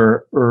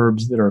other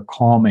herbs that are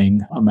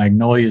calming, a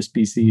magnolia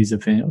species, a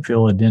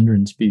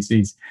philodendron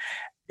species,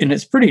 and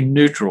it's pretty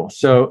neutral.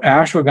 So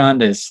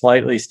ashwagandha is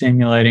slightly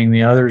stimulating,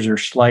 the others are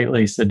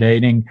slightly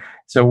sedating.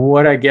 So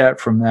what I get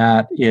from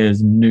that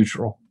is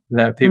neutral,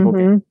 that people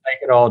can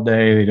take it all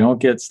day, they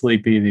don't get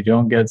sleepy, they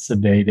don't get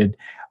sedated.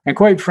 And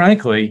quite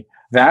frankly,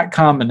 that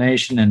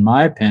combination, in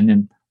my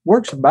opinion,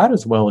 works about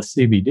as well as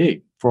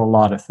CBD for a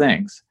lot of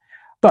things.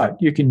 But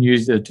you can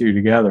use the two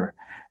together.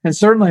 And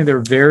certainly there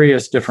are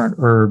various different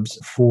herbs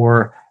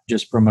for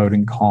just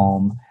promoting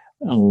calm,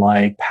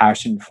 like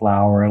passion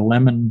flower,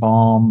 lemon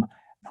balm,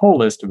 a whole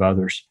list of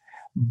others.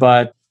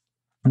 But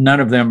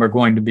none of them are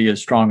going to be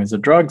as strong as the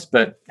drugs.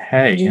 But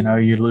hey, you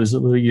use a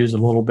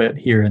little bit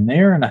here and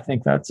there. And I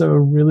think that's a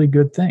really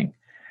good thing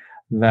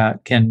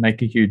that can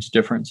make a huge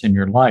difference in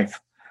your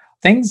life.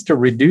 Things to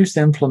reduce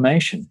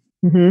inflammation.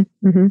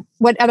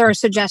 What other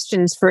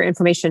suggestions for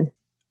inflammation?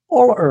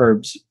 All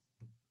herbs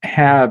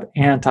have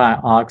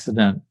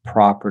antioxidant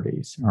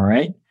properties, all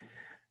right?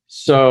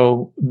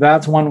 So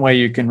that's one way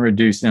you can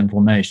reduce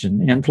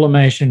inflammation.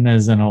 Inflammation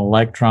is an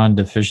electron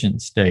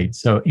deficient state.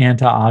 So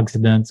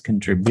antioxidants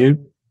contribute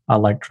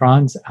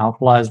electrons.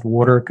 Alkalized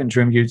water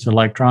contributes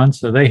electrons,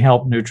 so they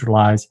help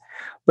neutralize.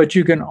 But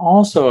you can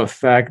also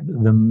affect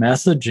the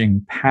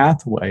messaging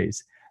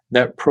pathways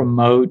that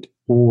promote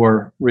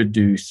or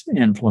reduce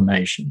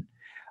inflammation.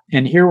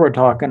 And here we're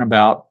talking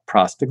about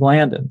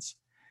prostaglandins.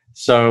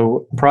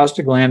 So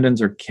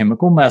prostaglandins are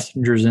chemical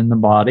messengers in the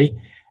body.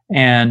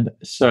 And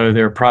so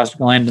they're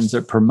prostaglandins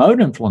that promote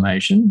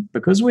inflammation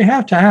because we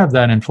have to have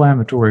that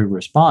inflammatory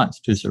response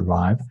to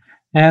survive.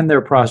 And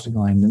they're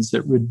prostaglandins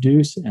that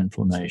reduce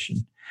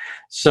inflammation.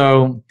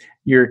 So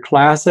your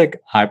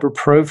classic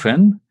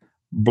ibuprofen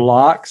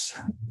blocks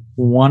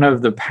one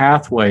of the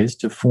pathways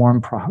to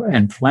form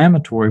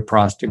inflammatory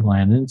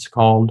prostaglandins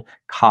called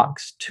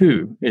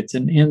COX-2. It's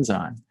an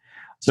enzyme.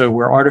 So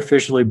we're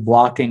artificially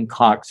blocking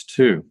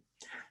COX-2.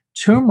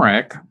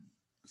 Turmeric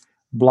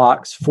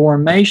blocks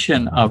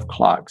formation of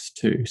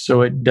COX-2.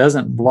 So it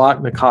doesn't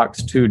block the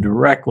COX-2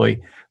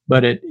 directly,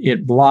 but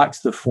it blocks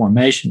the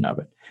formation of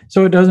it.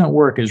 So it doesn't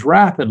work as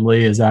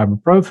rapidly as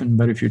ibuprofen,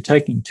 but if you're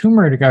taking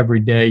turmeric every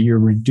day, you're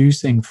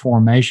reducing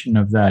formation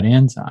of that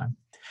enzyme.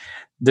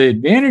 The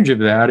advantage of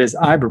that is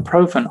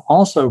ibuprofen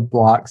also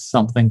blocks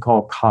something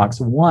called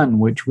COX-1,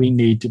 which we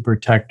need to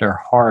protect our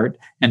heart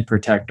and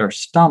protect our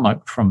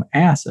stomach from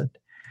acid.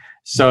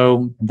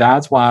 So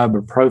that's why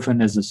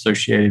ibuprofen is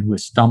associated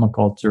with stomach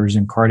ulcers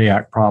and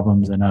cardiac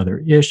problems and other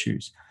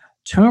issues.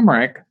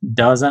 Turmeric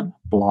doesn't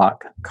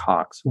block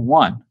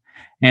COX-1.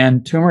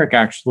 And turmeric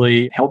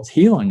actually helps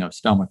healing of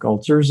stomach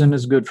ulcers and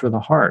is good for the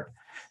heart.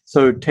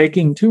 So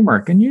taking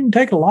turmeric, and you can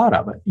take a lot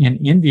of it.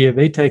 In India,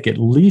 they take at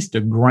least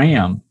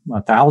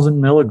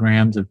 1,000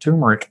 milligrams of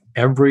turmeric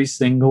every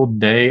single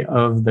day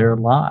of their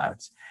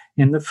lives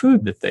in the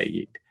food that they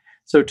eat.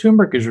 So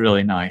turmeric is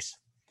really nice.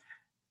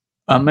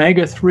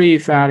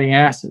 Omega-3 fatty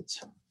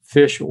acids,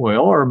 fish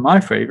oil, or my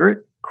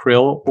favorite,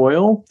 krill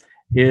oil,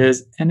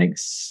 is an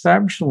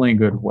exceptionally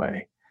good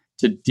way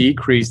to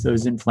decrease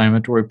those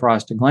inflammatory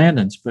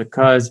prostaglandins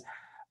because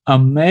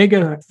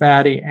omega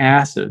fatty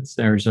acids,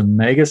 there's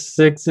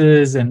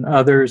omega-6s and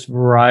others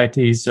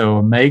varieties. So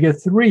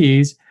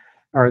omega-3s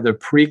are the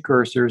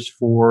precursors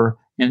for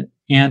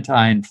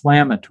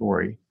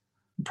anti-inflammatory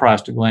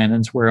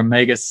prostaglandins, where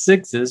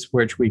omega-6s,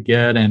 which we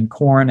get in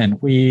corn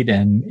and wheat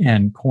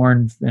and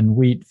corn and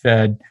wheat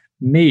fed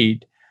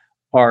meat,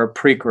 are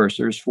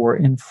precursors for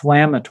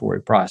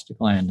inflammatory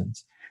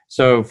prostaglandins.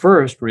 So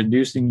first,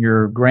 reducing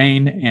your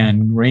grain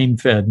and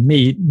grain-fed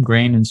meat,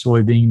 grain and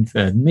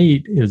soybean-fed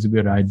meat is a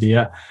good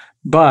idea,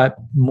 but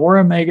more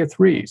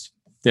omega-3s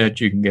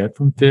that you can get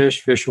from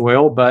fish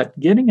oil, but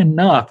getting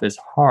enough is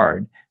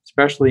hard,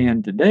 especially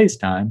in today's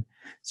time.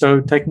 So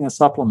taking a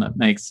supplement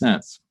makes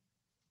sense.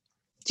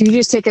 Do you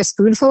just take a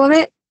spoonful of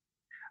it?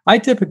 I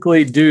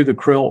typically do the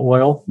krill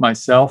oil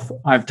myself.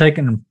 I've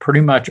taken pretty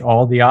much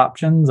all the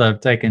options.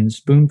 I've taken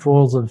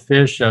spoonfuls of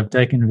fish. I've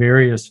taken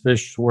various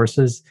fish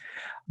sources.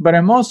 But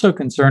I'm also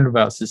concerned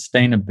about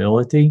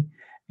sustainability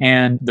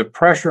and the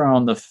pressure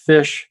on the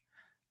fish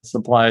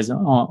supplies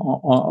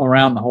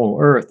around the whole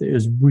earth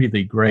is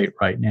really great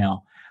right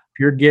now. If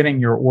you're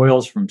getting your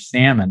oils from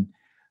salmon,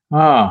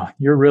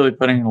 you're really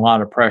putting a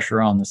lot of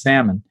pressure on the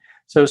salmon.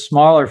 So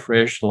smaller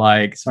fish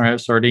like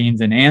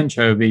sardines and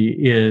anchovy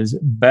is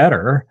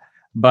better,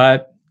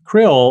 but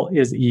krill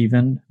is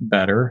even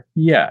better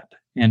yet.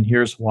 And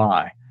here's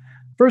why.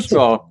 First of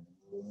all,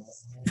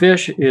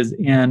 fish is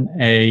in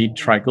a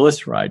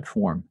triglyceride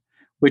form,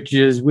 which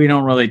is we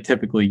don't really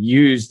typically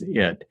use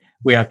it.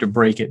 We have to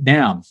break it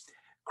down.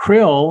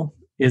 Krill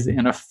is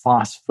in a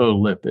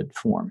phospholipid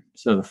form.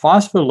 So the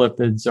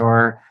phospholipids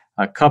are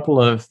a couple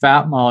of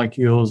fat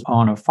molecules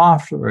on a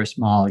phosphorus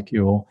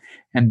molecule,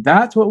 and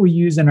that's what we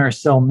use in our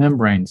cell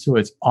membrane. So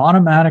it's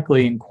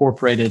automatically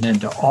incorporated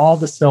into all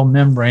the cell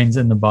membranes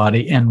in the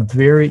body and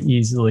very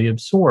easily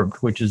absorbed,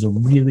 which is a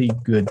really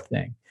good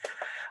thing.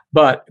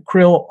 But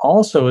krill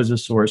also is a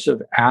source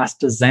of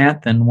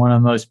astaxanthin, one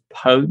of the most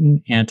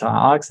potent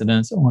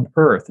antioxidants on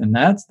Earth, and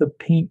that's the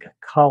pink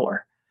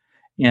color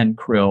in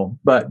krill.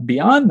 But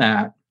beyond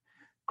that,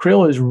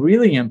 krill is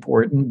really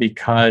important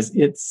because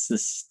it's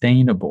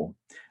sustainable.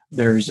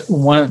 There's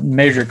one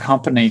major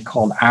company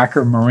called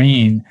Aker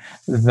Marine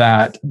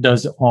that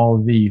does all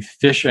the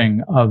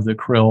fishing of the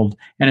krill,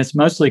 and it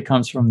mostly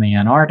comes from the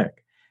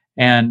Antarctic.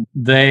 And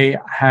they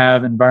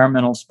have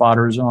environmental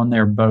spotters on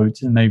their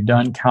boats, and they've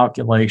done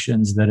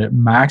calculations that at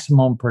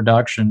maximum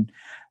production,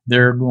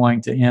 they're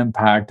going to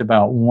impact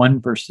about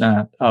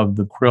 1% of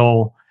the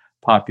krill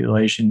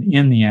population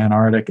in the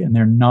Antarctic, and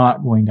they're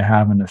not going to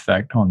have an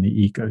effect on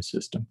the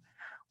ecosystem,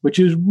 which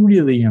is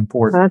really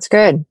important. That's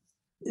good.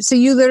 So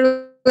you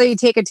literally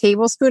take a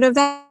tablespoon of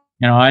that?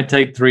 I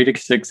take 3 to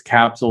 6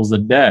 capsules a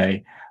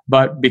day,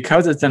 but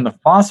because it's in the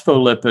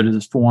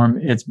phospholipid form,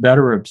 it's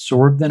better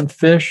absorbed than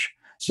fish.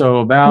 So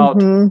about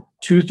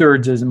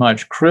 2/3 as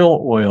much krill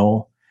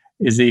oil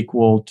is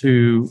equal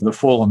to the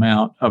full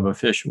amount of a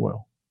fish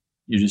oil.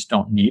 You just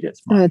don't need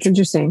as much. Oh, that's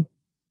interesting.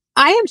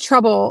 I have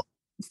trouble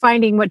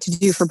finding what to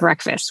do for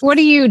breakfast. What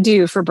do you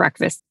do for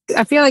breakfast?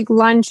 I feel like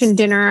lunch and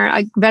dinner,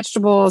 like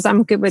vegetables,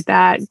 I'm good with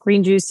that,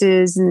 green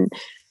juices. And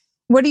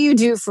what do you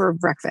do for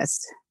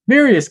breakfast?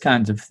 Various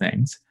kinds of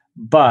things.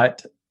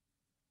 But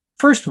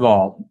first of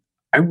all,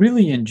 I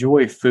really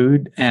enjoy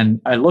food,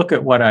 and I look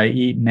at what I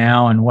eat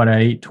now and what I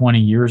ate 20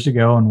 years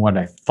ago and what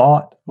I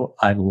thought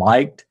I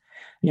liked.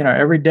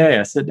 Every day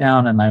I sit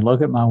down and I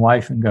look at my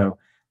wife and go,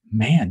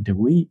 man, do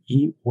we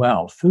eat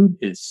well? Food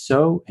is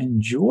so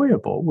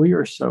enjoyable. We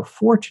are so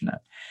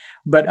fortunate.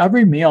 But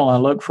every meal I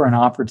look for an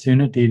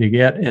opportunity to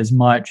get as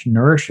much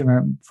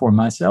nourishment for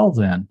myself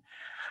in.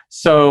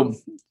 So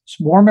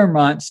warmer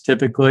months,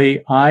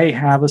 typically, I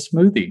have a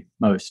smoothie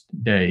most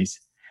days.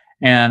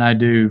 And I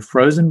do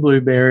frozen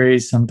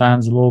blueberries,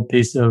 sometimes a little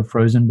piece of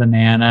frozen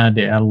banana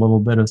to add a little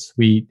bit of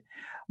sweet.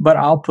 But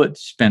I'll put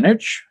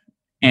spinach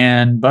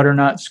and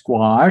butternut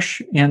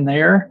squash in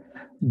there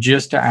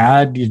just to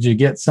add, to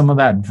get some of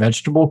that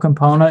vegetable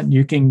component.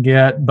 You can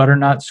get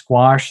butternut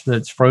squash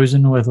that's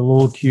frozen with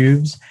little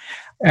cubes,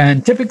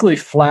 and typically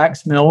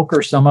flax milk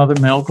or some other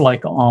milk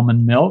like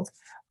almond milk.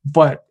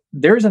 But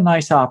there's a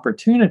nice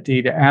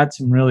opportunity to add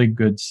some really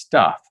good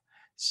stuff.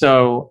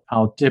 So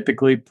I'll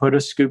typically put a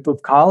scoop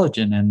of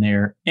collagen in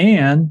there,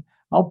 and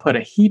I'll put a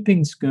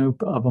heaping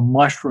scoop of a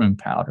mushroom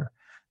powder.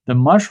 The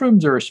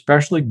mushrooms are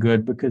especially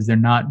good because they're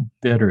not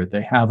bitter.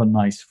 They have a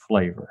nice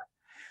flavor.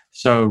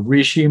 So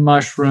reishi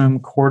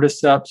mushroom,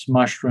 cordyceps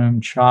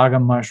mushroom,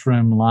 chaga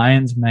mushroom,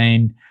 lion's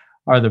mane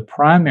are the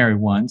primary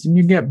ones, and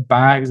you get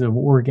bags of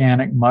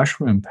organic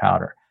mushroom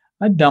powder.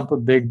 I dump a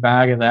big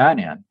bag of that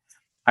in.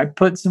 I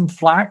put some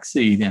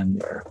flaxseed in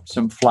there,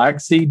 some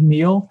flaxseed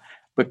meal,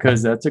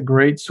 because that's a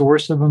great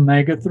source of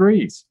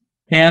omega-3s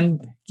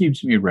and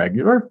keeps me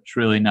regular. It's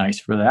really nice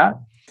for that.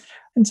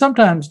 And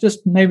sometimes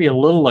just maybe a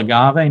little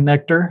agave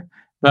nectar.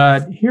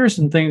 But here's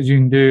some things you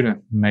can do to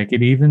make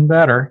it even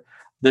better.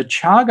 The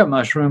chaga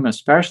mushroom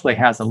especially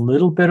has a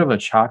little bit of a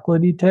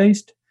chocolatey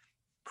taste.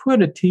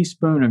 Put a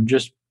teaspoon of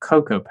just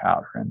cocoa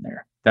powder in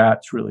there.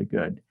 That's really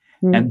good.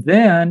 And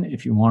then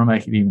if you want to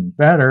make it even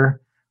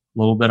better, a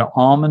little bit of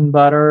almond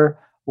butter,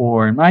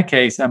 or in my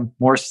case, I'm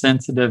more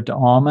sensitive to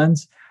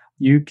almonds.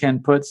 You can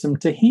put some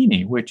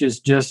tahini, which is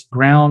just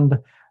ground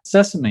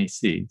sesame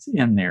seeds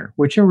in there,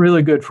 which are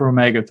really good for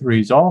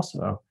omega-3s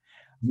also.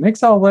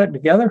 Mix all that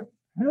together.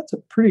 That's a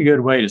pretty good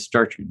way to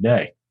start your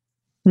day.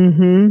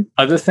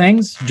 Other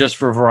things, just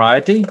for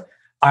variety,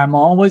 I'm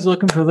always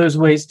looking for those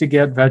ways to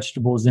get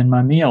vegetables in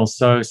my meals.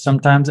 So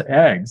sometimes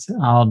eggs.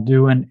 I'll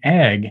do an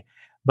egg,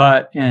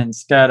 but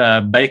instead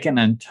of bacon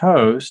and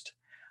toast,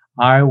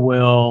 I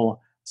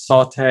will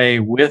saute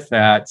with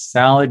that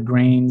salad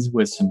greens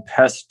with some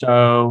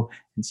pesto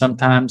and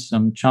sometimes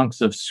some chunks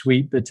of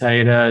sweet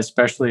potato,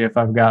 especially if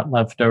I've got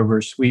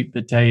leftover sweet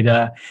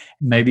potato,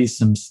 maybe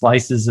some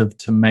slices of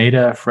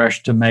tomato,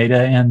 fresh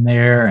tomato in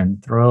there,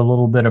 and throw a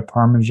little bit of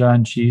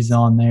Parmesan cheese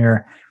on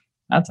there.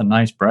 That's a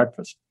nice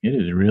breakfast. It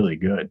is really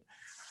good.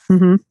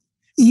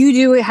 You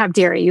do have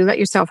dairy. You let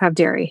yourself have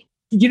dairy.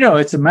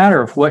 It's a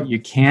matter of what you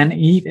can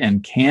eat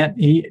and can't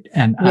eat.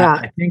 And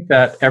I think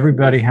that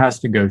everybody has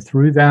to go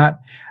through that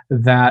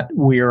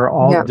we are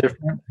all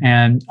different.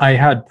 And I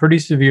had pretty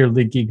severe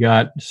leaky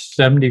gut.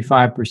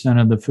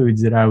 75% of the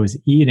foods that I was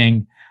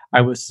eating,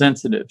 I was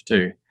sensitive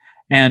to.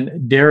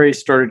 And dairy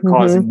started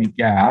causing me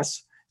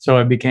gas. So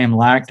I became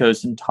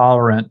lactose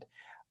intolerant.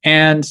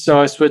 And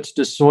so I switched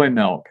to soy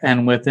milk.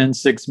 And within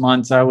 6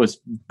 months, I was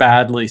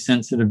badly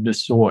sensitive to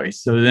soy.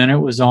 So then it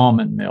was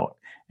almond milk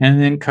and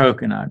then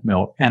coconut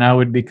milk. And I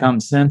would become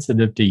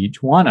sensitive to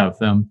each one of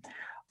them.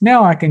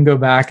 Now I can go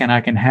back and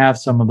I can have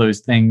some of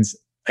those things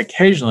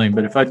occasionally.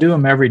 But if I do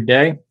them every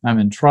day, I'm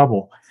in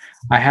trouble.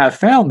 I have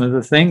found that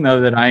the thing, though,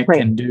 that I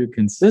can do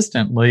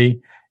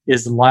consistently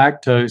is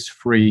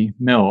lactose-free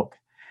milk.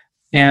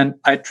 And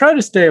I try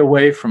to stay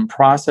away from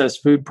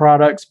processed food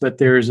products, but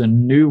there's a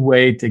new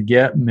way to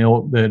get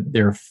milk that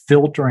they're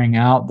filtering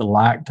out the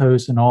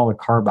lactose and all the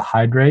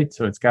carbohydrates.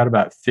 So it's got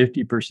about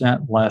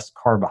 50% less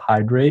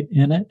carbohydrate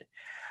in it.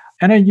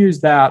 And I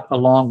use that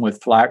along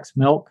with flax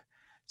milk.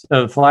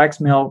 So flax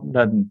milk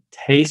doesn't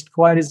taste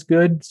quite as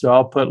good. So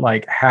I'll put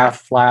like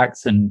half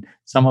flax and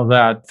some of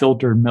that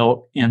filtered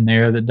milk in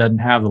there that doesn't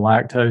have the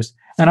lactose.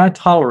 And I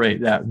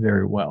tolerate that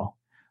very well.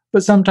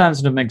 But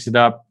sometimes to mix it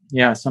up,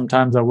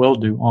 sometimes I will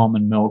do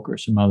almond milk or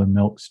some other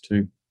milks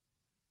too.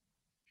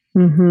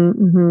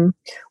 Well,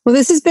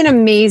 this has been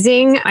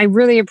amazing. I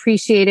really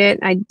appreciate it.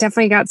 I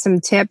definitely got some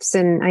tips,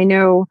 and I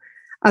know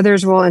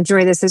others will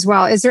enjoy this as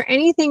well. Is there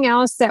anything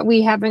else that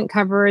we haven't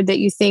covered that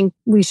you think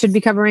we should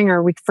be covering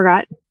or we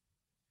forgot?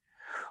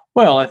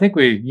 Well, I think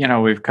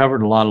we've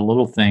covered a lot of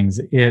little things.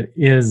 It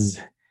is,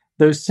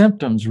 those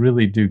symptoms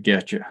really do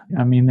get you.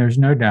 I mean, there's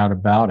no doubt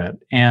about it.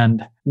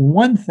 And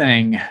one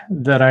thing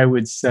that I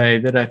would say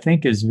that I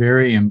think is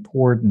very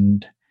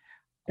important,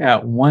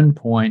 at one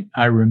point,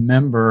 I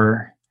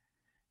remember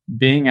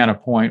being at a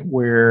point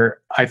where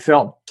I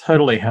felt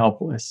totally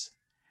helpless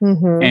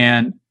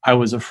and I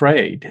was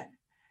afraid.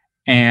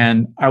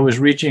 And I was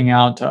reaching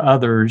out to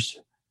others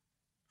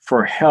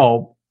for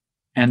help.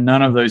 And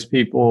none of those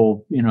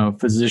people,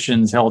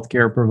 physicians,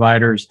 healthcare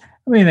providers,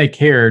 I mean, they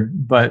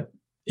cared, but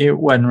it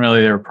wasn't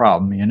really their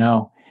problem,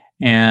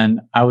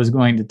 and I was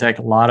going to take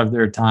a lot of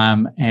their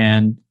time,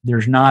 and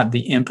there's not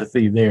the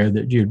empathy there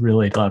that you'd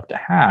really love to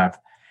have.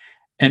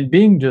 And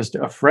being just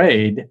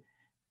afraid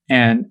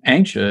and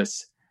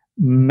anxious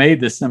made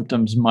the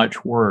symptoms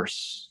much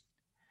worse.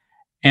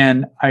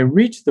 And I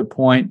reached the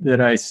point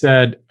that I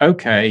said,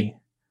 okay,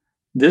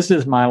 this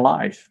is my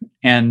life,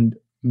 and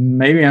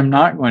maybe I'm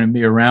not going to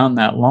be around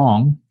that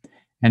long,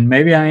 and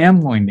maybe I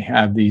am going to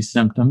have these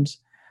symptoms,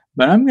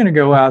 but I'm going to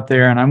go out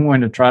there and I'm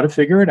going to try to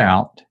figure it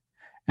out.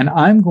 And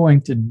I'm going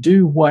to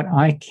do what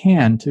I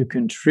can to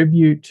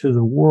contribute to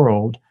the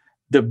world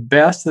the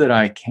best that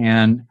I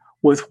can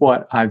with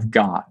what I've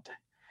got.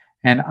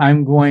 And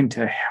I'm going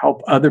to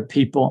help other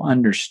people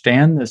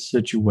understand this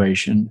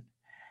situation.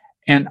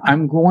 And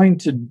I'm going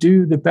to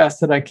do the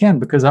best that I can,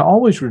 because I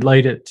always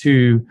relate it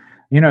to,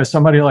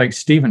 somebody like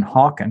Stephen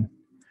Hawking.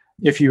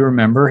 If you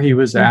remember, he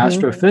was an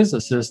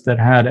astrophysicist that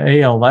had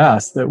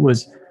ALS that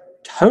was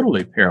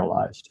totally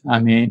paralyzed. I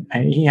mean,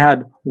 he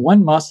had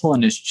one muscle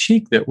in his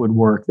cheek that would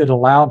work that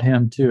allowed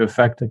him to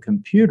affect a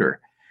computer.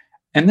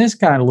 And this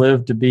guy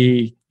lived to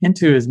be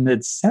into his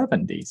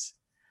mid-70s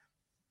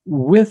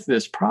with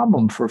this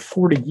problem for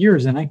 40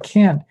 years. And I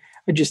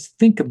just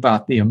think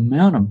about the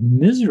amount of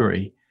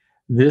misery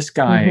this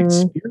guy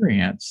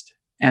experienced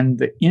and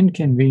the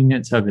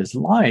inconvenience of his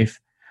life.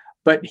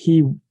 But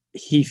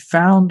he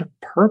found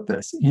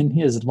purpose in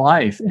his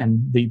life,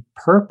 and the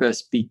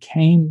purpose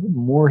became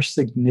more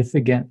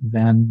significant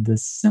than the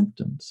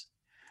symptoms.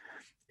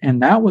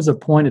 And that was a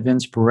point of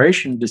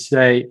inspiration to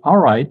say, all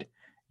right,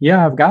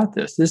 I've got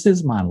this. This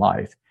is my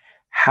life.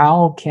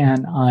 How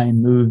can I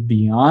move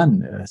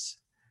beyond this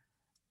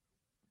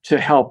to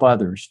help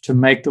others, to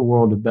make the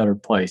world a better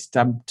place,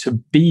 to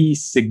be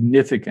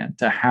significant,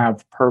 to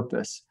have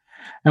purpose?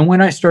 And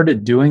when I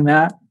started doing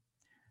that,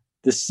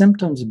 the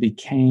symptoms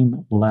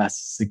became less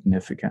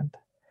significant.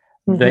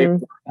 They were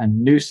a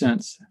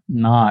nuisance,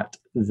 not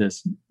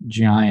this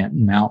giant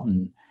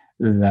mountain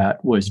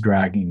that was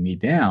dragging me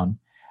down.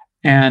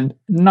 And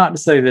not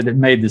to say that it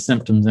made the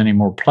symptoms any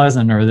more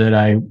pleasant or that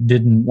I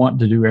didn't want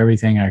to do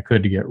everything I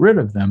could to get rid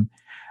of them.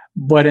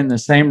 But in the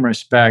same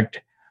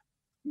respect,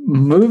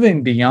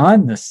 moving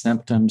beyond the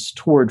symptoms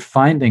toward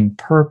finding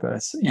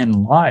purpose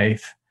in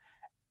life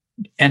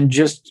and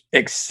just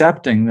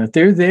accepting that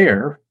they're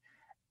there,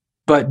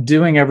 but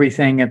doing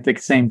everything at the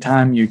same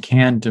time you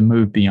can to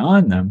move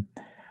beyond them,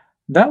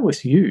 that was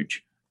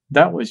huge.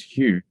 That was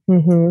huge.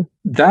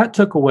 That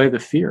took away the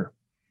fear.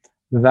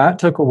 That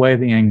took away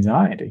the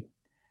anxiety.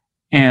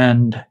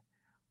 And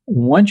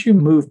once you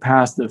move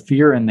past the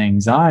fear and the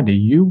anxiety,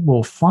 you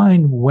will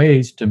find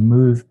ways to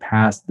move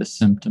past the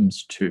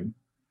symptoms too.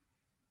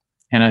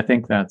 And I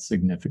think that's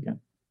significant.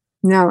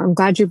 No, I'm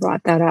glad you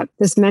brought that up.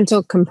 This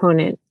mental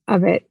component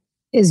of it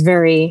is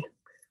very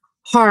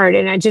hard.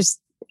 And I just,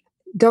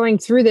 going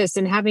through this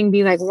and having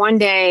be like, one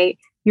day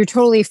you're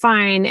totally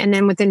fine, and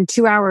then within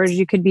 2 hours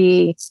you could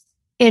be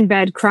in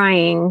bed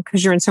crying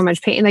because you're in so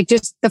much pain. Like,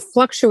 just the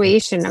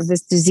fluctuation of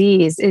this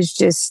disease is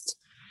just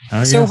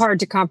so hard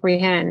to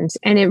comprehend,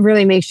 and it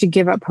really makes you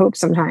give up hope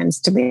sometimes,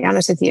 to be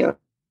honest with you.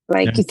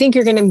 Like, you think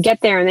you're going to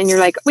get there, and then you're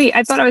like, wait,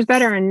 I thought I was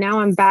better, and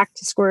now I'm back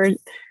to square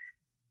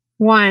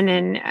one,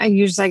 and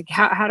you're just like,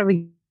 how do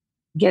we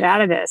get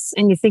out of this?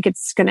 And you think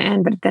it's going to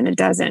end, but then it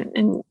doesn't.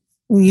 And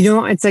you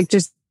don't, it's like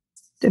just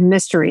a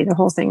mystery. The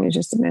whole thing is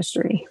just a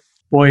mystery.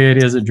 Boy,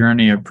 it is a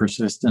journey of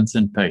persistence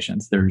and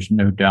patience. There's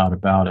no doubt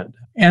about it.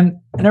 And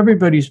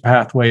everybody's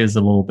pathway is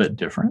a little bit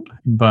different.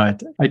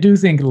 But I do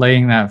think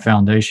laying that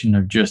foundation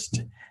of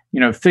just,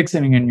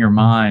 fixing in your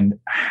mind,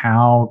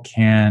 how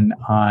can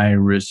I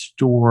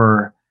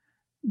restore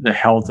the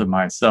health of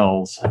my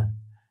cells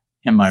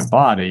in my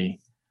body,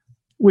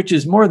 which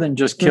is more than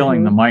just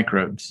killing the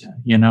microbes,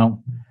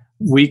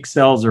 Weak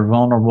cells are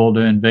vulnerable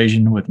to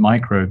invasion with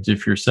microbes.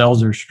 If your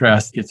cells are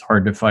stressed, it's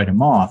hard to fight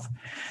them off.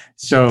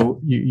 So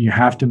you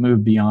have to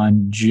move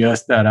beyond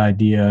just that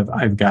idea of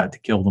I've got to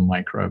kill the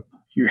microbe.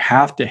 You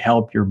have to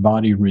help your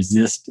body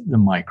resist the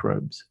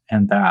microbes.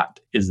 And that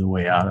is the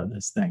way out of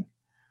this thing.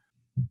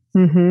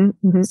 No,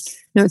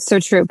 it's so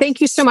true.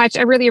 Thank you so much.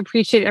 I really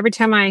appreciate it. Every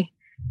time I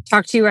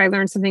talk to you, I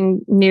learn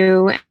something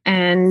new,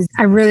 and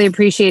I really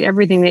appreciate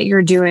everything that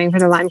you're doing for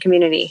the Lyme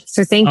community.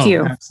 So thank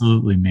you.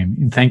 Absolutely,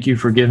 Mimi. And thank you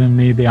for giving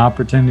me the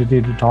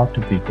opportunity to talk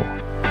to people.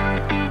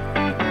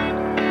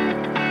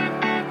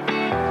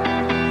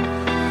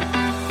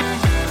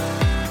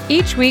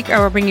 Each week, I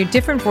will bring you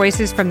different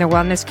voices from the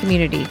wellness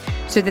community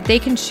so that they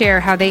can share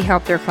how they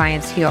help their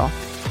clients heal.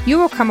 You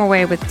will come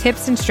away with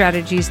tips and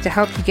strategies to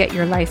help you get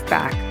your life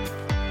back.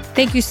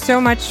 Thank you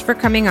so much for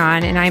coming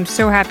on, and I'm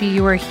so happy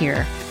you are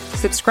here.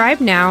 Subscribe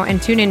now and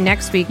tune in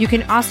next week. You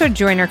can also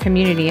join our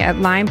community at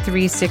Lyme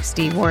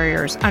 360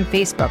 Warriors on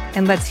Facebook,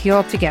 and let's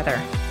heal together.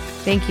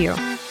 Thank you.